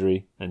brain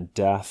injury, and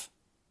death.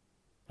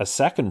 A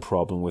second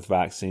problem with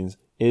vaccines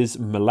is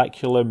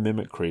molecular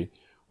mimicry,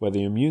 where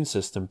the immune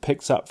system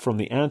picks up from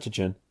the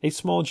antigen a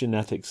small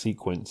genetic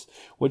sequence,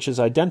 which is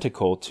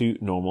identical to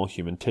normal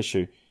human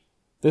tissue.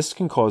 This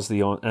can cause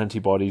the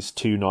antibodies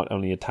to not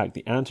only attack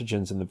the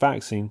antigens in the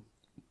vaccine,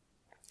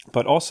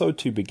 but also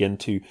to begin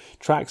to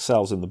track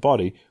cells in the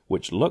body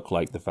which look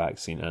like the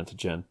vaccine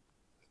antigen.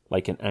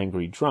 Like an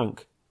angry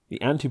drunk,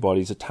 the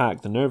antibodies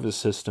attack the nervous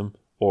system,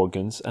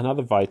 organs, and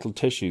other vital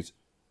tissues,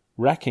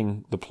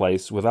 wrecking the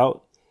place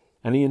without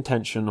any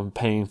intention of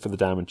paying for the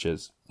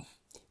damages.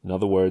 In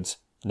other words,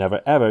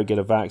 never ever get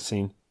a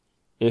vaccine.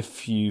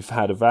 If you've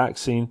had a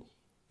vaccine,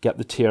 get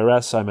the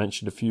TRS I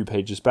mentioned a few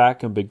pages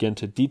back and begin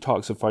to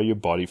detoxify your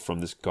body from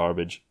this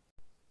garbage.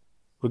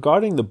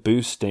 Regarding the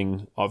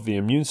boosting of the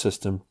immune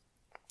system,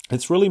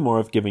 It's really more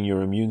of giving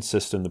your immune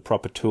system the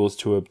proper tools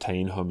to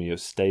obtain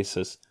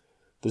homeostasis.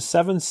 The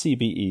 7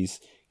 CBEs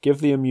give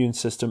the immune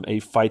system a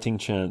fighting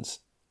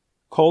chance.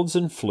 Colds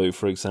and flu,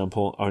 for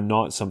example, are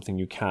not something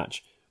you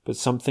catch, but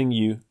something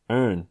you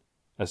earn,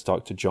 as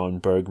Dr. John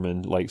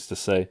Bergman likes to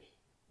say.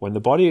 When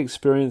the body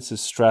experiences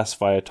stress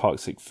via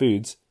toxic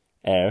foods,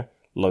 air,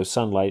 low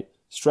sunlight,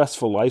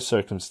 stressful life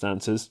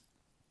circumstances,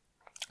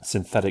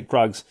 synthetic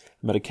drugs,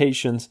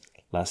 medications,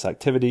 less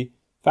activity,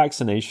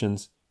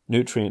 vaccinations,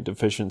 nutrient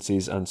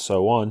deficiencies, and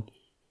so on,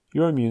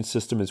 your immune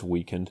system is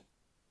weakened.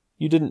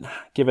 You didn't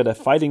give it a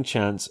fighting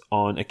chance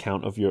on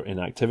account of your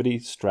inactivity,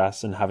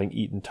 stress, and having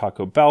eaten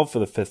Taco Bell for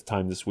the 5th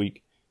time this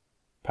week.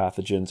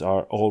 Pathogens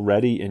are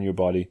already in your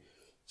body,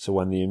 so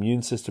when the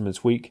immune system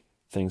is weak,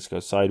 things go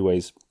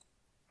sideways.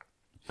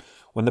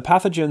 When the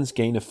pathogens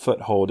gain a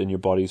foothold in your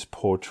body's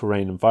poor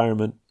terrain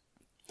environment,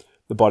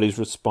 the body's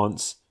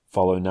response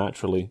follow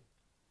naturally.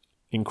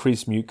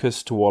 Increased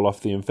mucus to wall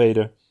off the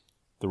invader,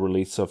 the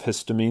release of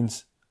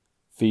histamines,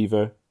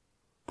 fever,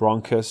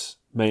 bronchus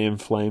may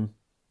inflame,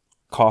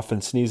 cough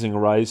and sneezing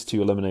arise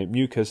to eliminate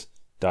mucus,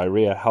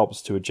 diarrhea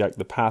helps to eject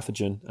the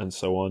pathogen, and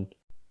so on.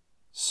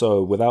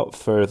 So, without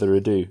further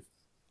ado,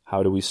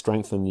 how do we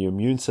strengthen the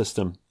immune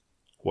system?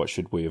 What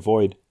should we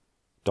avoid?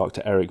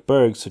 Dr. Eric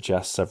Berg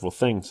suggests several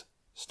things,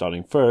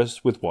 starting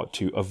first with what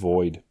to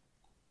avoid.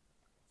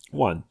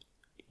 1.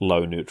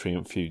 Low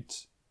nutrient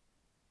foods.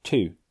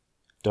 2.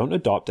 Don't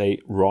adopt a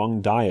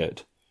wrong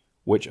diet,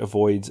 which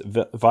avoids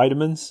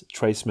vitamins,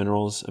 trace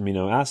minerals,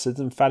 amino acids,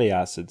 and fatty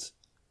acids.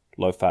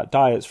 Low-fat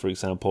diets, for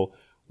example,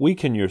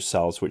 weaken your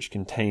cells which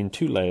contain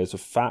 2 layers of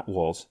fat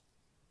walls.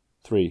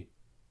 3.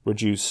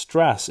 Reduce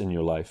stress in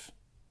your life.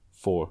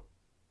 4.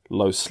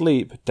 Low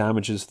sleep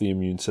damages the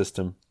immune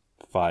system.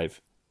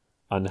 5.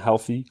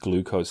 Unhealthy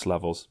glucose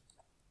levels.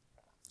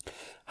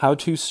 How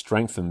to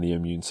strengthen the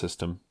immune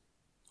system.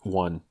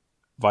 1.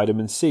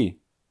 Vitamin C,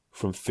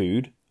 from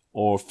food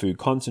or food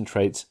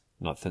concentrates,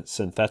 not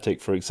synthetic,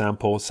 for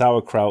example,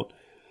 sauerkraut,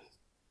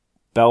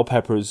 bell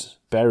peppers,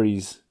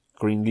 berries,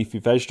 green leafy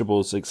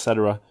vegetables,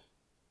 etc.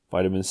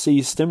 Vitamin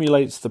C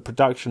stimulates the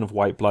production of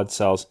white blood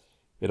cells.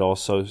 It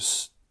also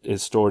is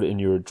stored in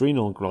your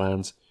adrenal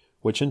glands,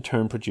 which in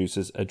turn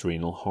produces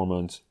adrenal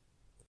hormones.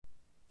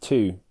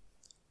 2.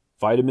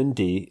 Vitamin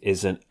D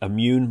is an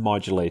immune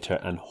modulator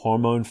and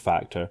hormone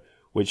factor,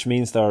 which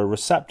means there are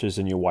receptors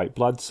in your white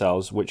blood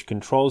cells which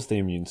controls the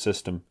immune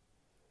system.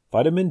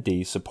 Vitamin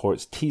D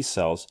supports T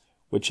cells,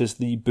 which is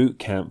the boot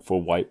camp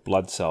for white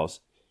blood cells.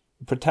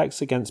 It protects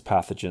against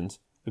pathogens,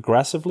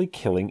 aggressively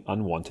killing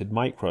unwanted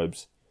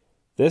microbes.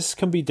 This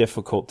can be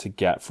difficult to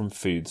get from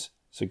foods,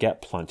 so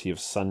get plenty of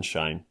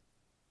sunshine.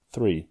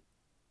 3.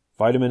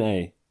 Vitamin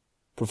A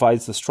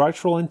provides the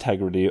structural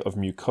integrity of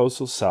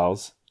mucosal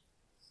cells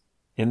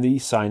in the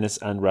sinus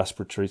and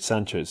respiratory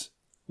centers,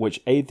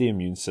 which aid the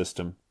immune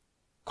system.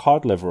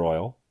 Cod liver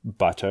oil,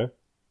 butter,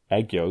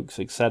 egg yolks,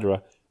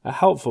 etc. are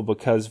helpful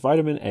because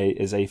vitamin A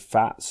is a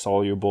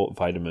fat-soluble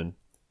vitamin.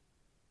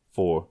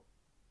 4.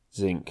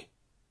 Zinc.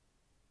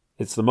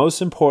 It's the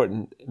most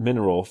important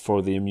mineral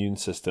for the immune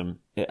system.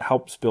 It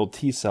helps build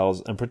T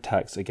cells and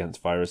protects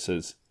against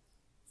viruses.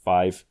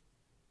 5.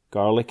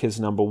 Garlic is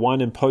number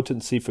 1 in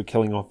potency for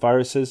killing off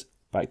viruses,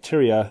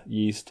 bacteria,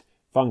 yeast,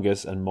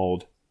 fungus, and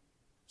mold.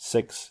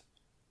 6.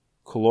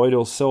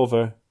 Colloidal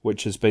silver,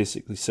 which is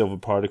basically silver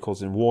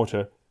particles in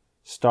water,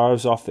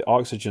 starves off the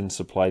oxygen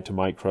supply to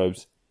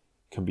microbes,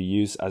 can be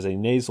used as a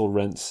nasal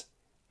rinse,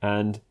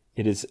 and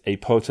it is a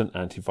potent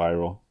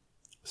antiviral.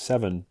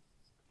 7.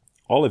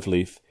 Olive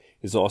leaf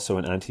is also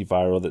an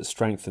antiviral that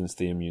strengthens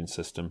the immune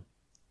system.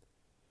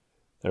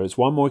 There is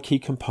one more key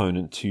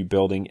component to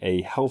building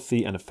a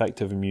healthy and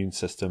effective immune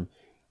system,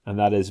 and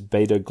that is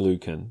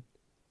beta-glucan.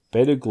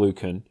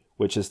 Beta-glucan,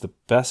 which is the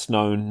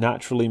best-known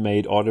naturally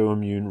made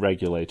autoimmune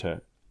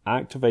regulator,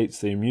 activates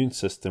the immune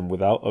system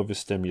without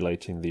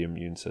overstimulating the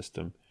immune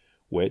system,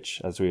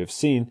 which, as we have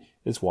seen,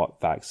 is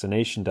what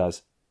vaccination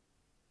does.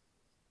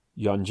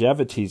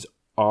 Longevity's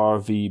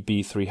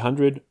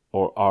RVB300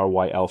 or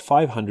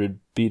RYL500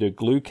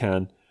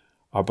 beta-glucan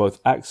are both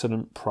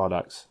excellent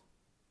products.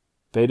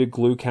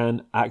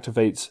 Beta-glucan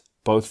activates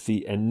both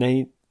the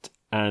innate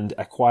and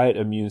acquired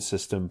immune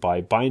system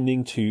by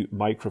binding to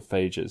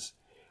macrophages,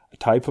 a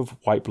type of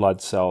white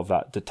blood cell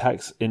that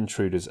detects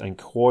intruders and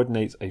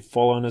coordinates a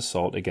full-on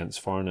assault against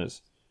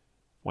foreigners.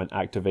 When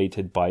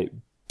activated by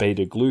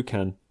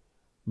beta-glucan,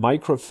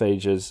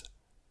 macrophages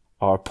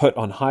are put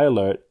on high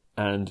alert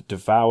and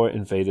devour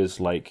invaders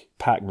like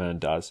Pac-Man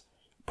does,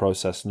 a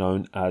process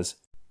known as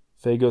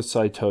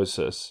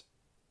phagocytosis.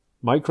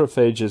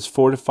 Macrophages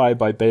fortified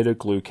by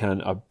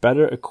beta-glucan are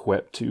better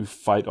equipped to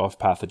fight off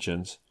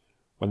pathogens.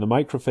 When the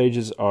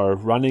macrophages are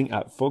running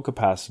at full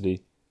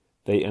capacity,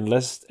 they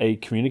enlist a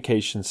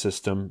communication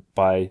system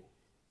by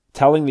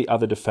telling the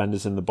other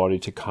defenders in the body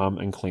to come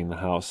and clean the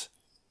house.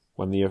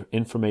 When the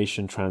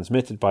information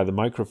transmitted by the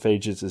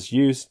macrophages is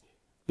used,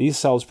 these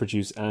cells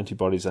produce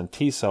antibodies and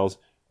T cells,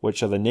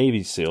 which are the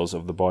Navy SEALs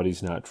of the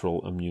body's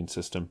natural immune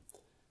system.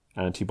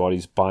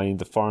 Antibodies bind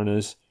the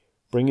foreigners,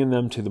 bringing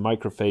them to the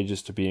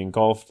macrophages to be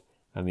engulfed,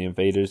 and the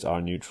invaders are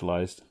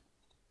neutralized.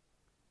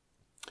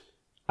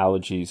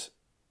 Allergies.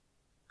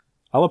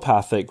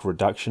 Allopathic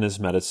reductionist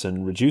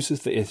medicine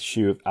reduces the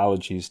issue of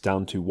allergies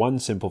down to one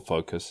simple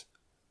focus: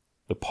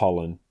 the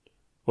pollen,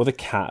 or the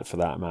cat for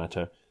that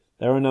matter.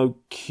 There are no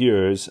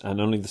cures,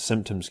 and only the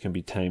symptoms can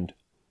be tamed.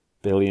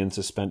 Billions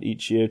are spent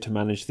each year to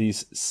manage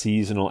these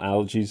seasonal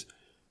allergies,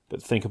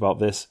 but think about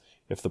this: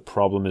 if the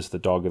problem is the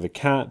dog or the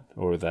cat,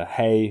 or the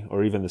hay,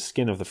 or even the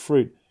skin of the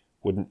fruit,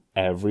 wouldn't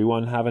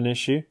everyone have an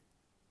issue?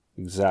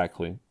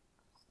 Exactly.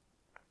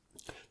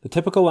 The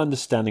typical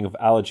understanding of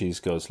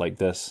allergies goes like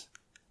this.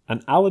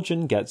 An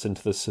allergen gets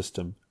into the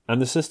system,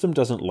 and the system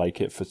doesn't like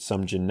it for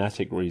some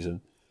genetic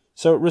reason,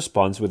 so it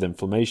responds with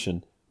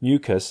inflammation,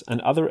 mucus,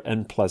 and other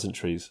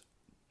unpleasantries.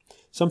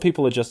 Some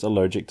people are just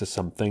allergic to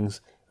some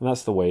things, and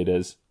that's the way it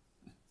is.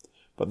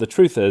 But the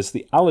truth is,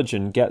 the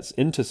allergen gets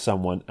into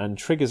someone and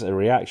triggers a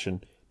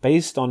reaction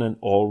based on an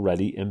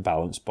already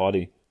imbalanced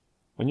body.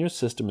 When your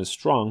system is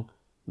strong,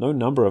 no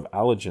number of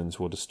allergens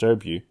will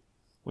disturb you.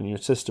 When your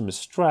system is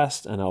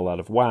stressed and all out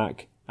of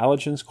whack,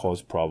 allergens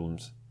cause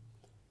problems.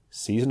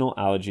 Seasonal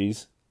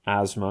allergies,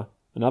 asthma,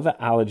 and other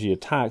allergy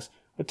attacks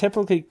are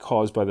typically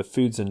caused by the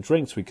foods and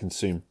drinks we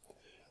consume.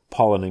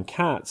 Pollen and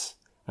cats,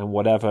 and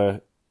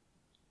whatever,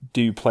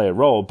 do play a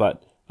role,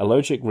 but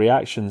allergic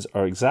reactions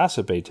are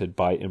exacerbated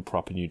by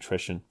improper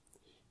nutrition.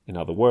 In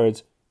other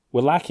words,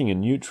 we're lacking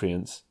in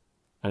nutrients,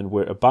 and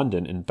we're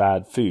abundant in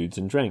bad foods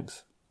and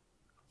drinks.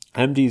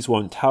 MDs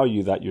won't tell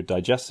you that your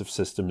digestive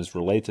system is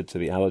related to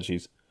the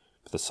allergies,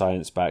 but the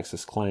science backs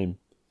this claim.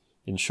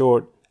 In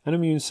short, an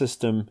immune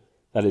system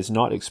that is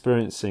not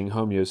experiencing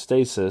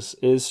homeostasis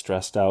is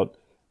stressed out,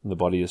 and the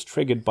body is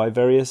triggered by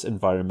various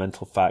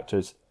environmental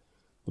factors.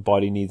 The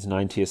body needs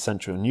 90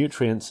 essential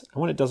nutrients,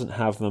 and when it doesn't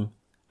have them,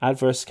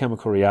 adverse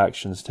chemical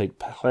reactions take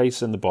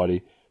place in the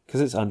body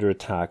because it's under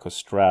attack or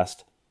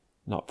stressed,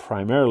 not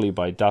primarily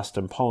by dust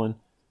and pollen,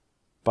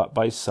 but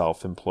by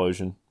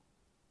self-implosion.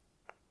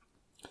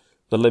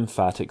 The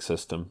lymphatic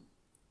system.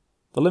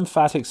 The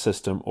lymphatic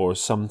system, or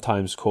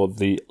sometimes called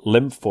the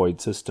lymphoid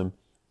system,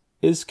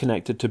 is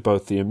connected to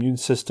both the immune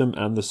system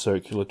and the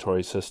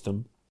circulatory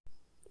system.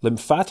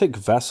 Lymphatic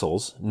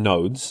vessels,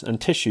 nodes, and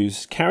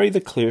tissues carry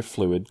the clear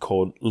fluid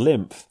called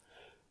lymph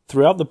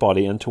throughout the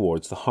body and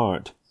towards the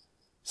heart.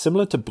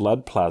 Similar to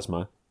blood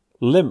plasma,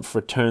 lymph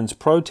returns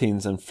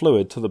proteins and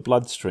fluid to the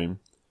bloodstream.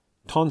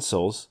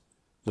 Tonsils,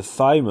 the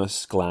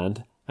thymus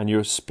gland, and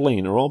your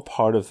spleen are all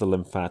part of the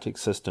lymphatic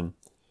system.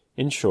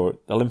 In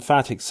short, the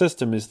lymphatic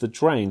system is the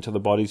drain to the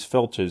body's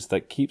filters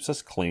that keeps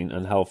us clean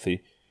and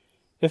healthy.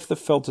 If the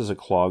filters are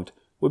clogged,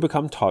 we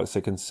become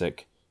toxic and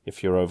sick.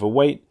 If you're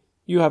overweight,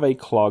 you have a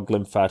clogged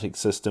lymphatic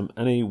system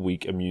and a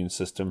weak immune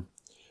system.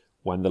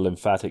 When the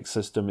lymphatic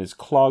system is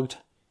clogged,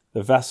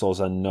 the vessels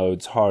and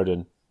nodes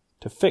harden.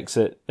 To fix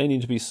it, they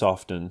need to be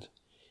softened.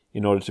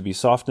 In order to be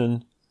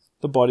softened,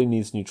 the body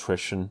needs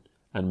nutrition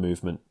and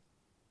movement.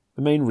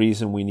 The main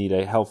reason we need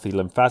a healthy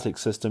lymphatic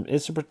system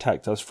is to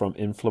protect us from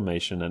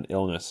inflammation and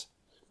illness.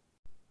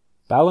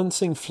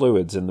 Balancing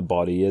fluids in the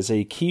body is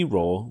a key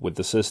role with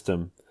the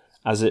system,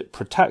 as it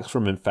protects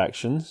from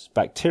infections,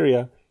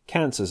 bacteria,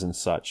 cancers and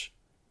such.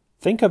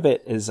 Think of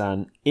it as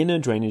an inner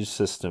drainage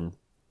system.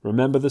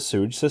 Remember the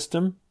sewage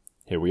system?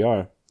 Here we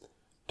are.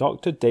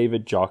 Dr.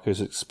 David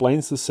Jockers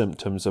explains the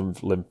symptoms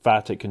of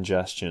lymphatic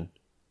congestion: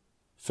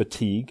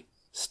 fatigue,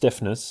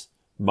 stiffness,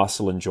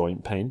 muscle and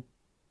joint pain,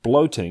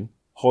 bloating,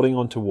 holding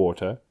on to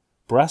water,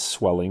 breast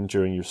swelling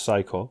during your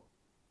cycle,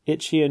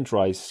 itchy and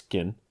dry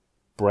skin,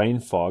 brain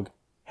fog,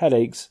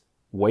 headaches,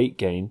 weight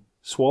gain,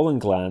 swollen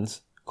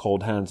glands,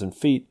 cold hands and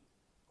feet,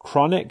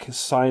 chronic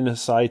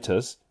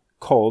sinusitis,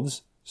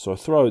 colds, sore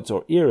throats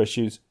or ear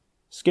issues,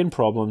 skin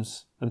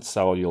problems, and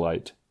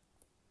cellulite.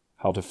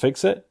 How to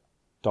fix it?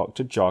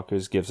 Dr.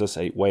 Jockers gives us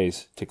 8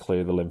 ways to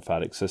clear the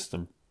lymphatic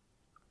system.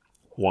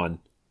 1.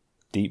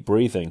 Deep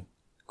breathing.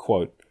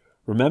 Quote,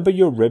 "Remember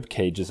your rib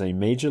cage is a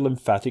major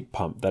lymphatic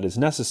pump that is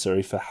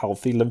necessary for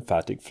healthy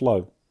lymphatic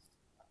flow.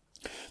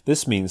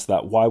 This means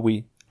that while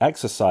we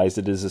exercise,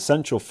 it is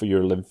essential for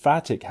your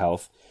lymphatic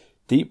health.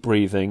 Deep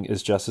breathing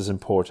is just as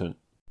important.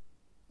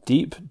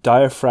 Deep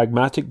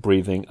diaphragmatic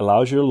breathing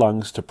allows your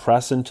lungs to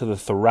press into the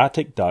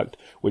thoracic duct,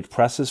 which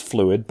presses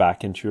fluid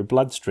back into your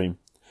bloodstream.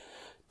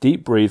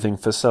 Deep breathing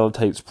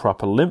facilitates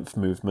proper lymph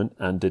movement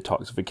and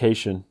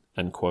detoxification."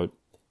 End quote.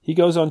 He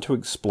goes on to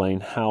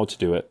explain how to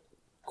do it.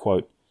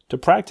 Quote, "To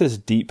practice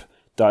deep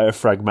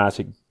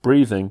diaphragmatic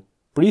breathing,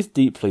 breathe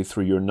deeply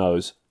through your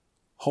nose.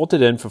 Hold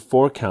it in for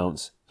 4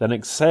 counts, then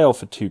exhale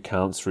for 2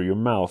 counts through your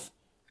mouth.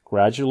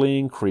 Gradually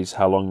increase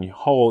how long you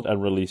hold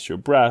and release your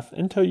breath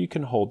until you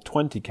can hold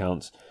 20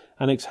 counts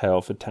and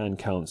exhale for 10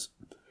 counts.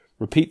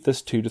 Repeat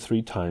this 2 to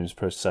 3 times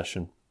per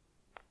session."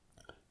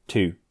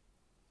 2.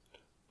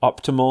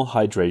 Optimal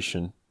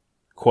hydration.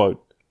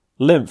 Quote,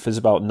 "Lymph is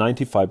about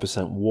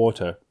 95%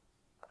 water.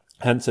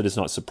 Hence, it is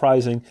not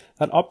surprising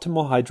that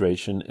optimal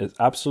hydration is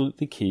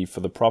absolutely key for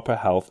the proper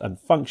health and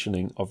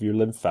functioning of your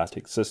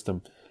lymphatic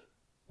system.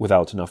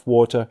 Without enough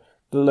water,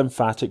 the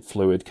lymphatic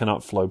fluid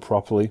cannot flow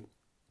properly,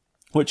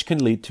 which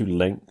can lead to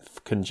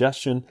lymph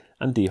congestion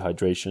and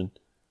dehydration.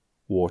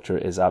 Water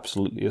is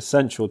absolutely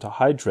essential to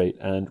hydrate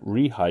and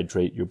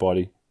rehydrate your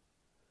body.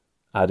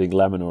 Adding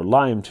lemon or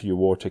lime to your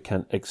water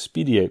can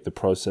expedite the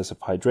process of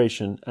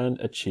hydration and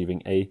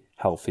achieving a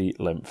healthy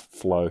lymph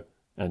flow.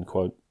 End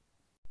quote.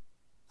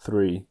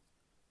 3.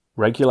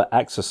 Regular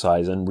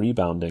exercise and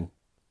rebounding.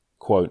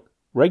 Quote,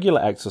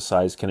 regular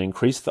exercise can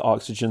increase the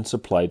oxygen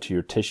supply to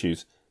your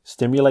tissues,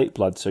 stimulate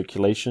blood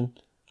circulation,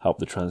 help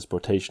the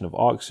transportation of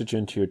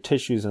oxygen to your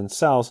tissues and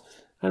cells,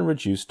 and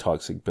reduce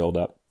toxic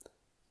buildup.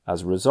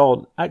 As a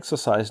result,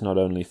 exercise not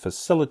only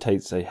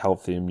facilitates a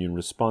healthy immune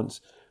response,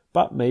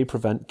 but may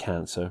prevent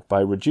cancer by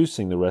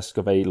reducing the risk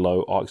of a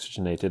low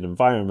oxygenated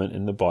environment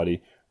in the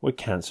body where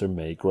cancer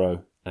may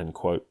grow. End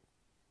quote.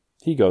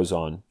 He goes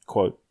on,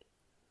 quote,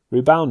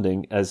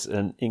 rebounding is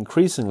an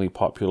increasingly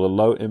popular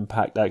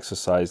low-impact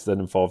exercise that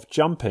involves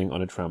jumping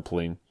on a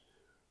trampoline.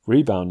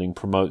 Rebounding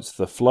promotes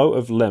the flow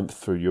of lymph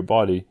through your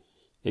body.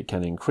 It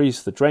can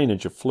increase the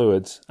drainage of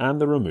fluids and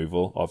the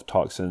removal of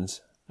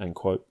toxins. End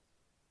quote.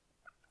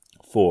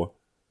 4.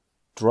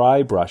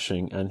 Dry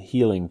brushing and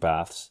healing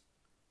baths.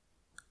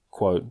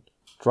 Quote,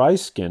 dry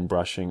skin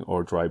brushing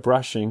or dry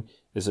brushing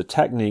is a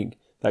technique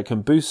that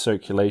can boost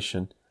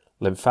circulation,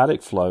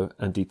 lymphatic flow,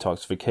 and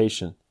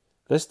detoxification.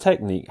 This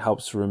technique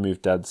helps to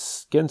remove dead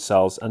skin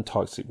cells and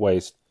toxic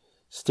waste,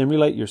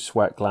 stimulate your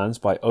sweat glands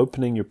by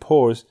opening your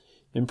pores,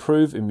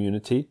 improve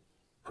immunity,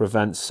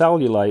 prevent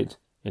cellulite,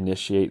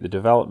 initiate the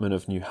development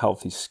of new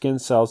healthy skin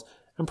cells,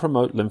 and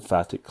promote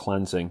lymphatic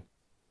cleansing.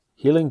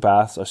 Healing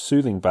baths are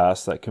soothing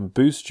baths that can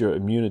boost your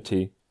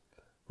immunity,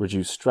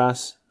 reduce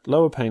stress,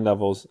 lower pain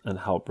levels, and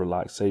help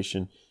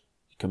relaxation.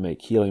 You can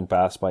make healing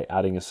baths by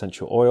adding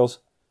essential oils,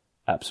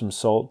 Epsom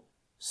salt,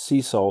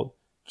 sea salt,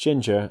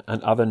 ginger,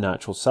 and other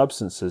natural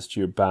substances to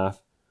your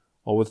bath,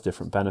 all with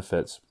different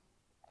benefits.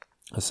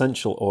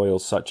 Essential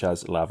oils such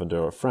as lavender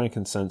or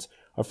frankincense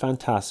are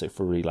fantastic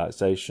for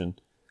relaxation,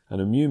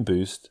 an immune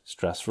boost,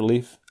 stress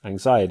relief,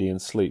 anxiety,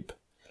 and sleep.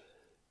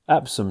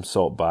 Epsom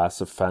salt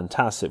baths are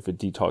fantastic for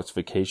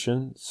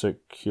detoxification,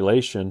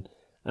 circulation,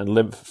 and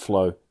lymph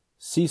flow.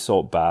 Sea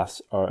salt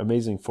baths are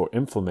amazing for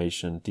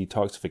inflammation,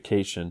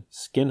 detoxification,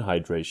 skin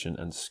hydration,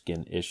 and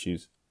skin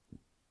issues.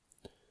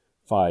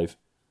 5.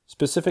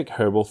 Specific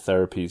herbal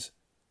therapies.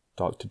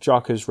 Dr.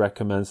 Jockers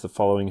recommends the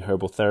following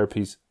herbal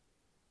therapies: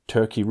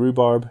 turkey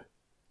rhubarb,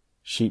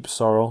 sheep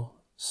sorrel,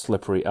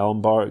 slippery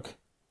elm bark,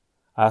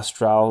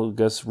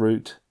 astragalus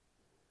root,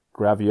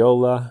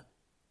 graviola,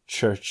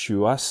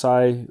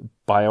 churchuaceae,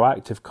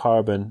 bioactive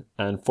carbon,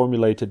 and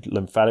formulated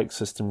lymphatic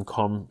system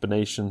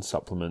combination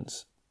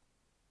supplements.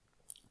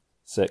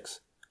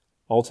 6.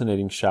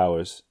 Alternating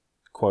showers.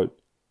 Quote,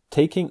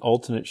 taking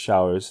alternate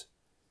showers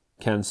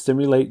can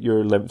stimulate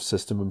your lymph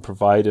system and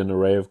provide an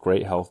array of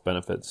great health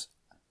benefits.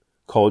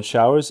 Cold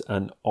showers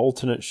and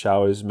alternate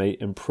showers may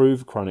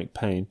improve chronic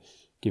pain,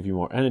 give you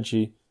more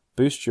energy,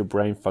 boost your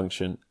brain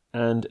function,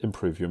 and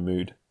improve your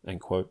mood. End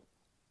quote.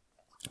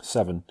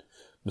 7.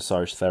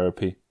 Massage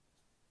therapy.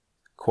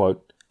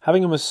 Quote,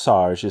 having a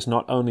massage is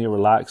not only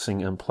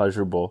relaxing and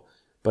pleasurable,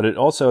 but it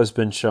also has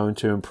been shown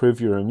to improve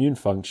your immune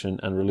function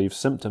and relieve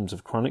symptoms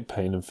of chronic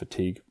pain and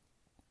fatigue.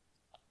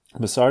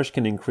 Massage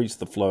can increase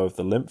the flow of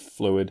the lymph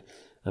fluid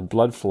and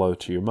blood flow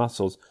to your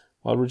muscles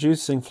while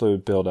reducing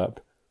fluid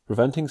buildup,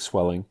 preventing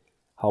swelling,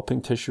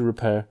 helping tissue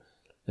repair,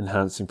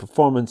 enhancing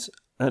performance,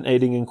 and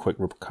aiding in quick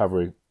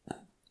recovery.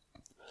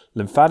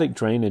 Lymphatic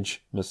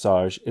drainage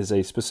massage is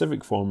a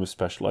specific form of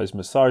specialized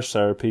massage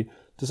therapy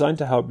designed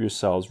to help your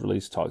cells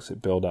release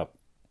toxic buildup,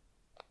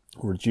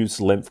 reduce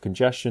lymph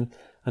congestion,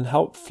 and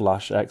help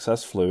flush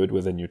excess fluid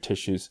within your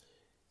tissues.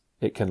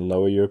 It can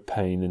lower your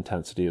pain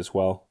intensity as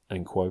well.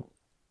 End quote.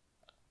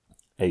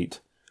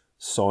 8.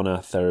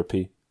 Sauna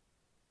therapy.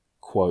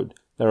 Quote,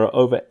 there are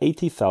over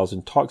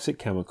 80,000 toxic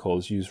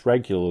chemicals used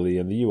regularly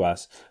in the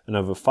US and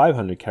over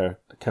 500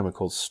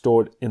 chemicals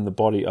stored in the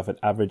body of an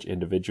average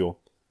individual.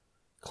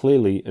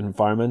 Clearly,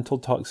 environmental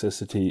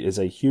toxicity is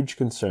a huge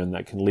concern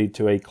that can lead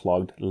to a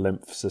clogged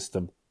lymph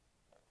system.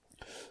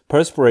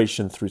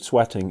 Perspiration through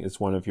sweating is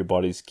one of your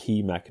body's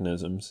key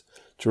mechanisms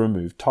to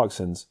remove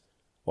toxins.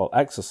 While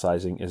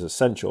exercising is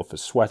essential for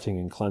sweating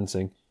and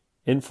cleansing,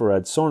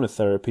 infrared sauna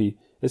therapy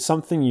is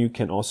something you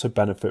can also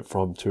benefit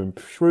from to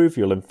improve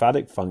your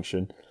lymphatic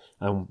function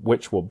and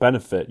which will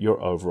benefit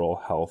your overall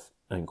health.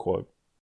 End quote.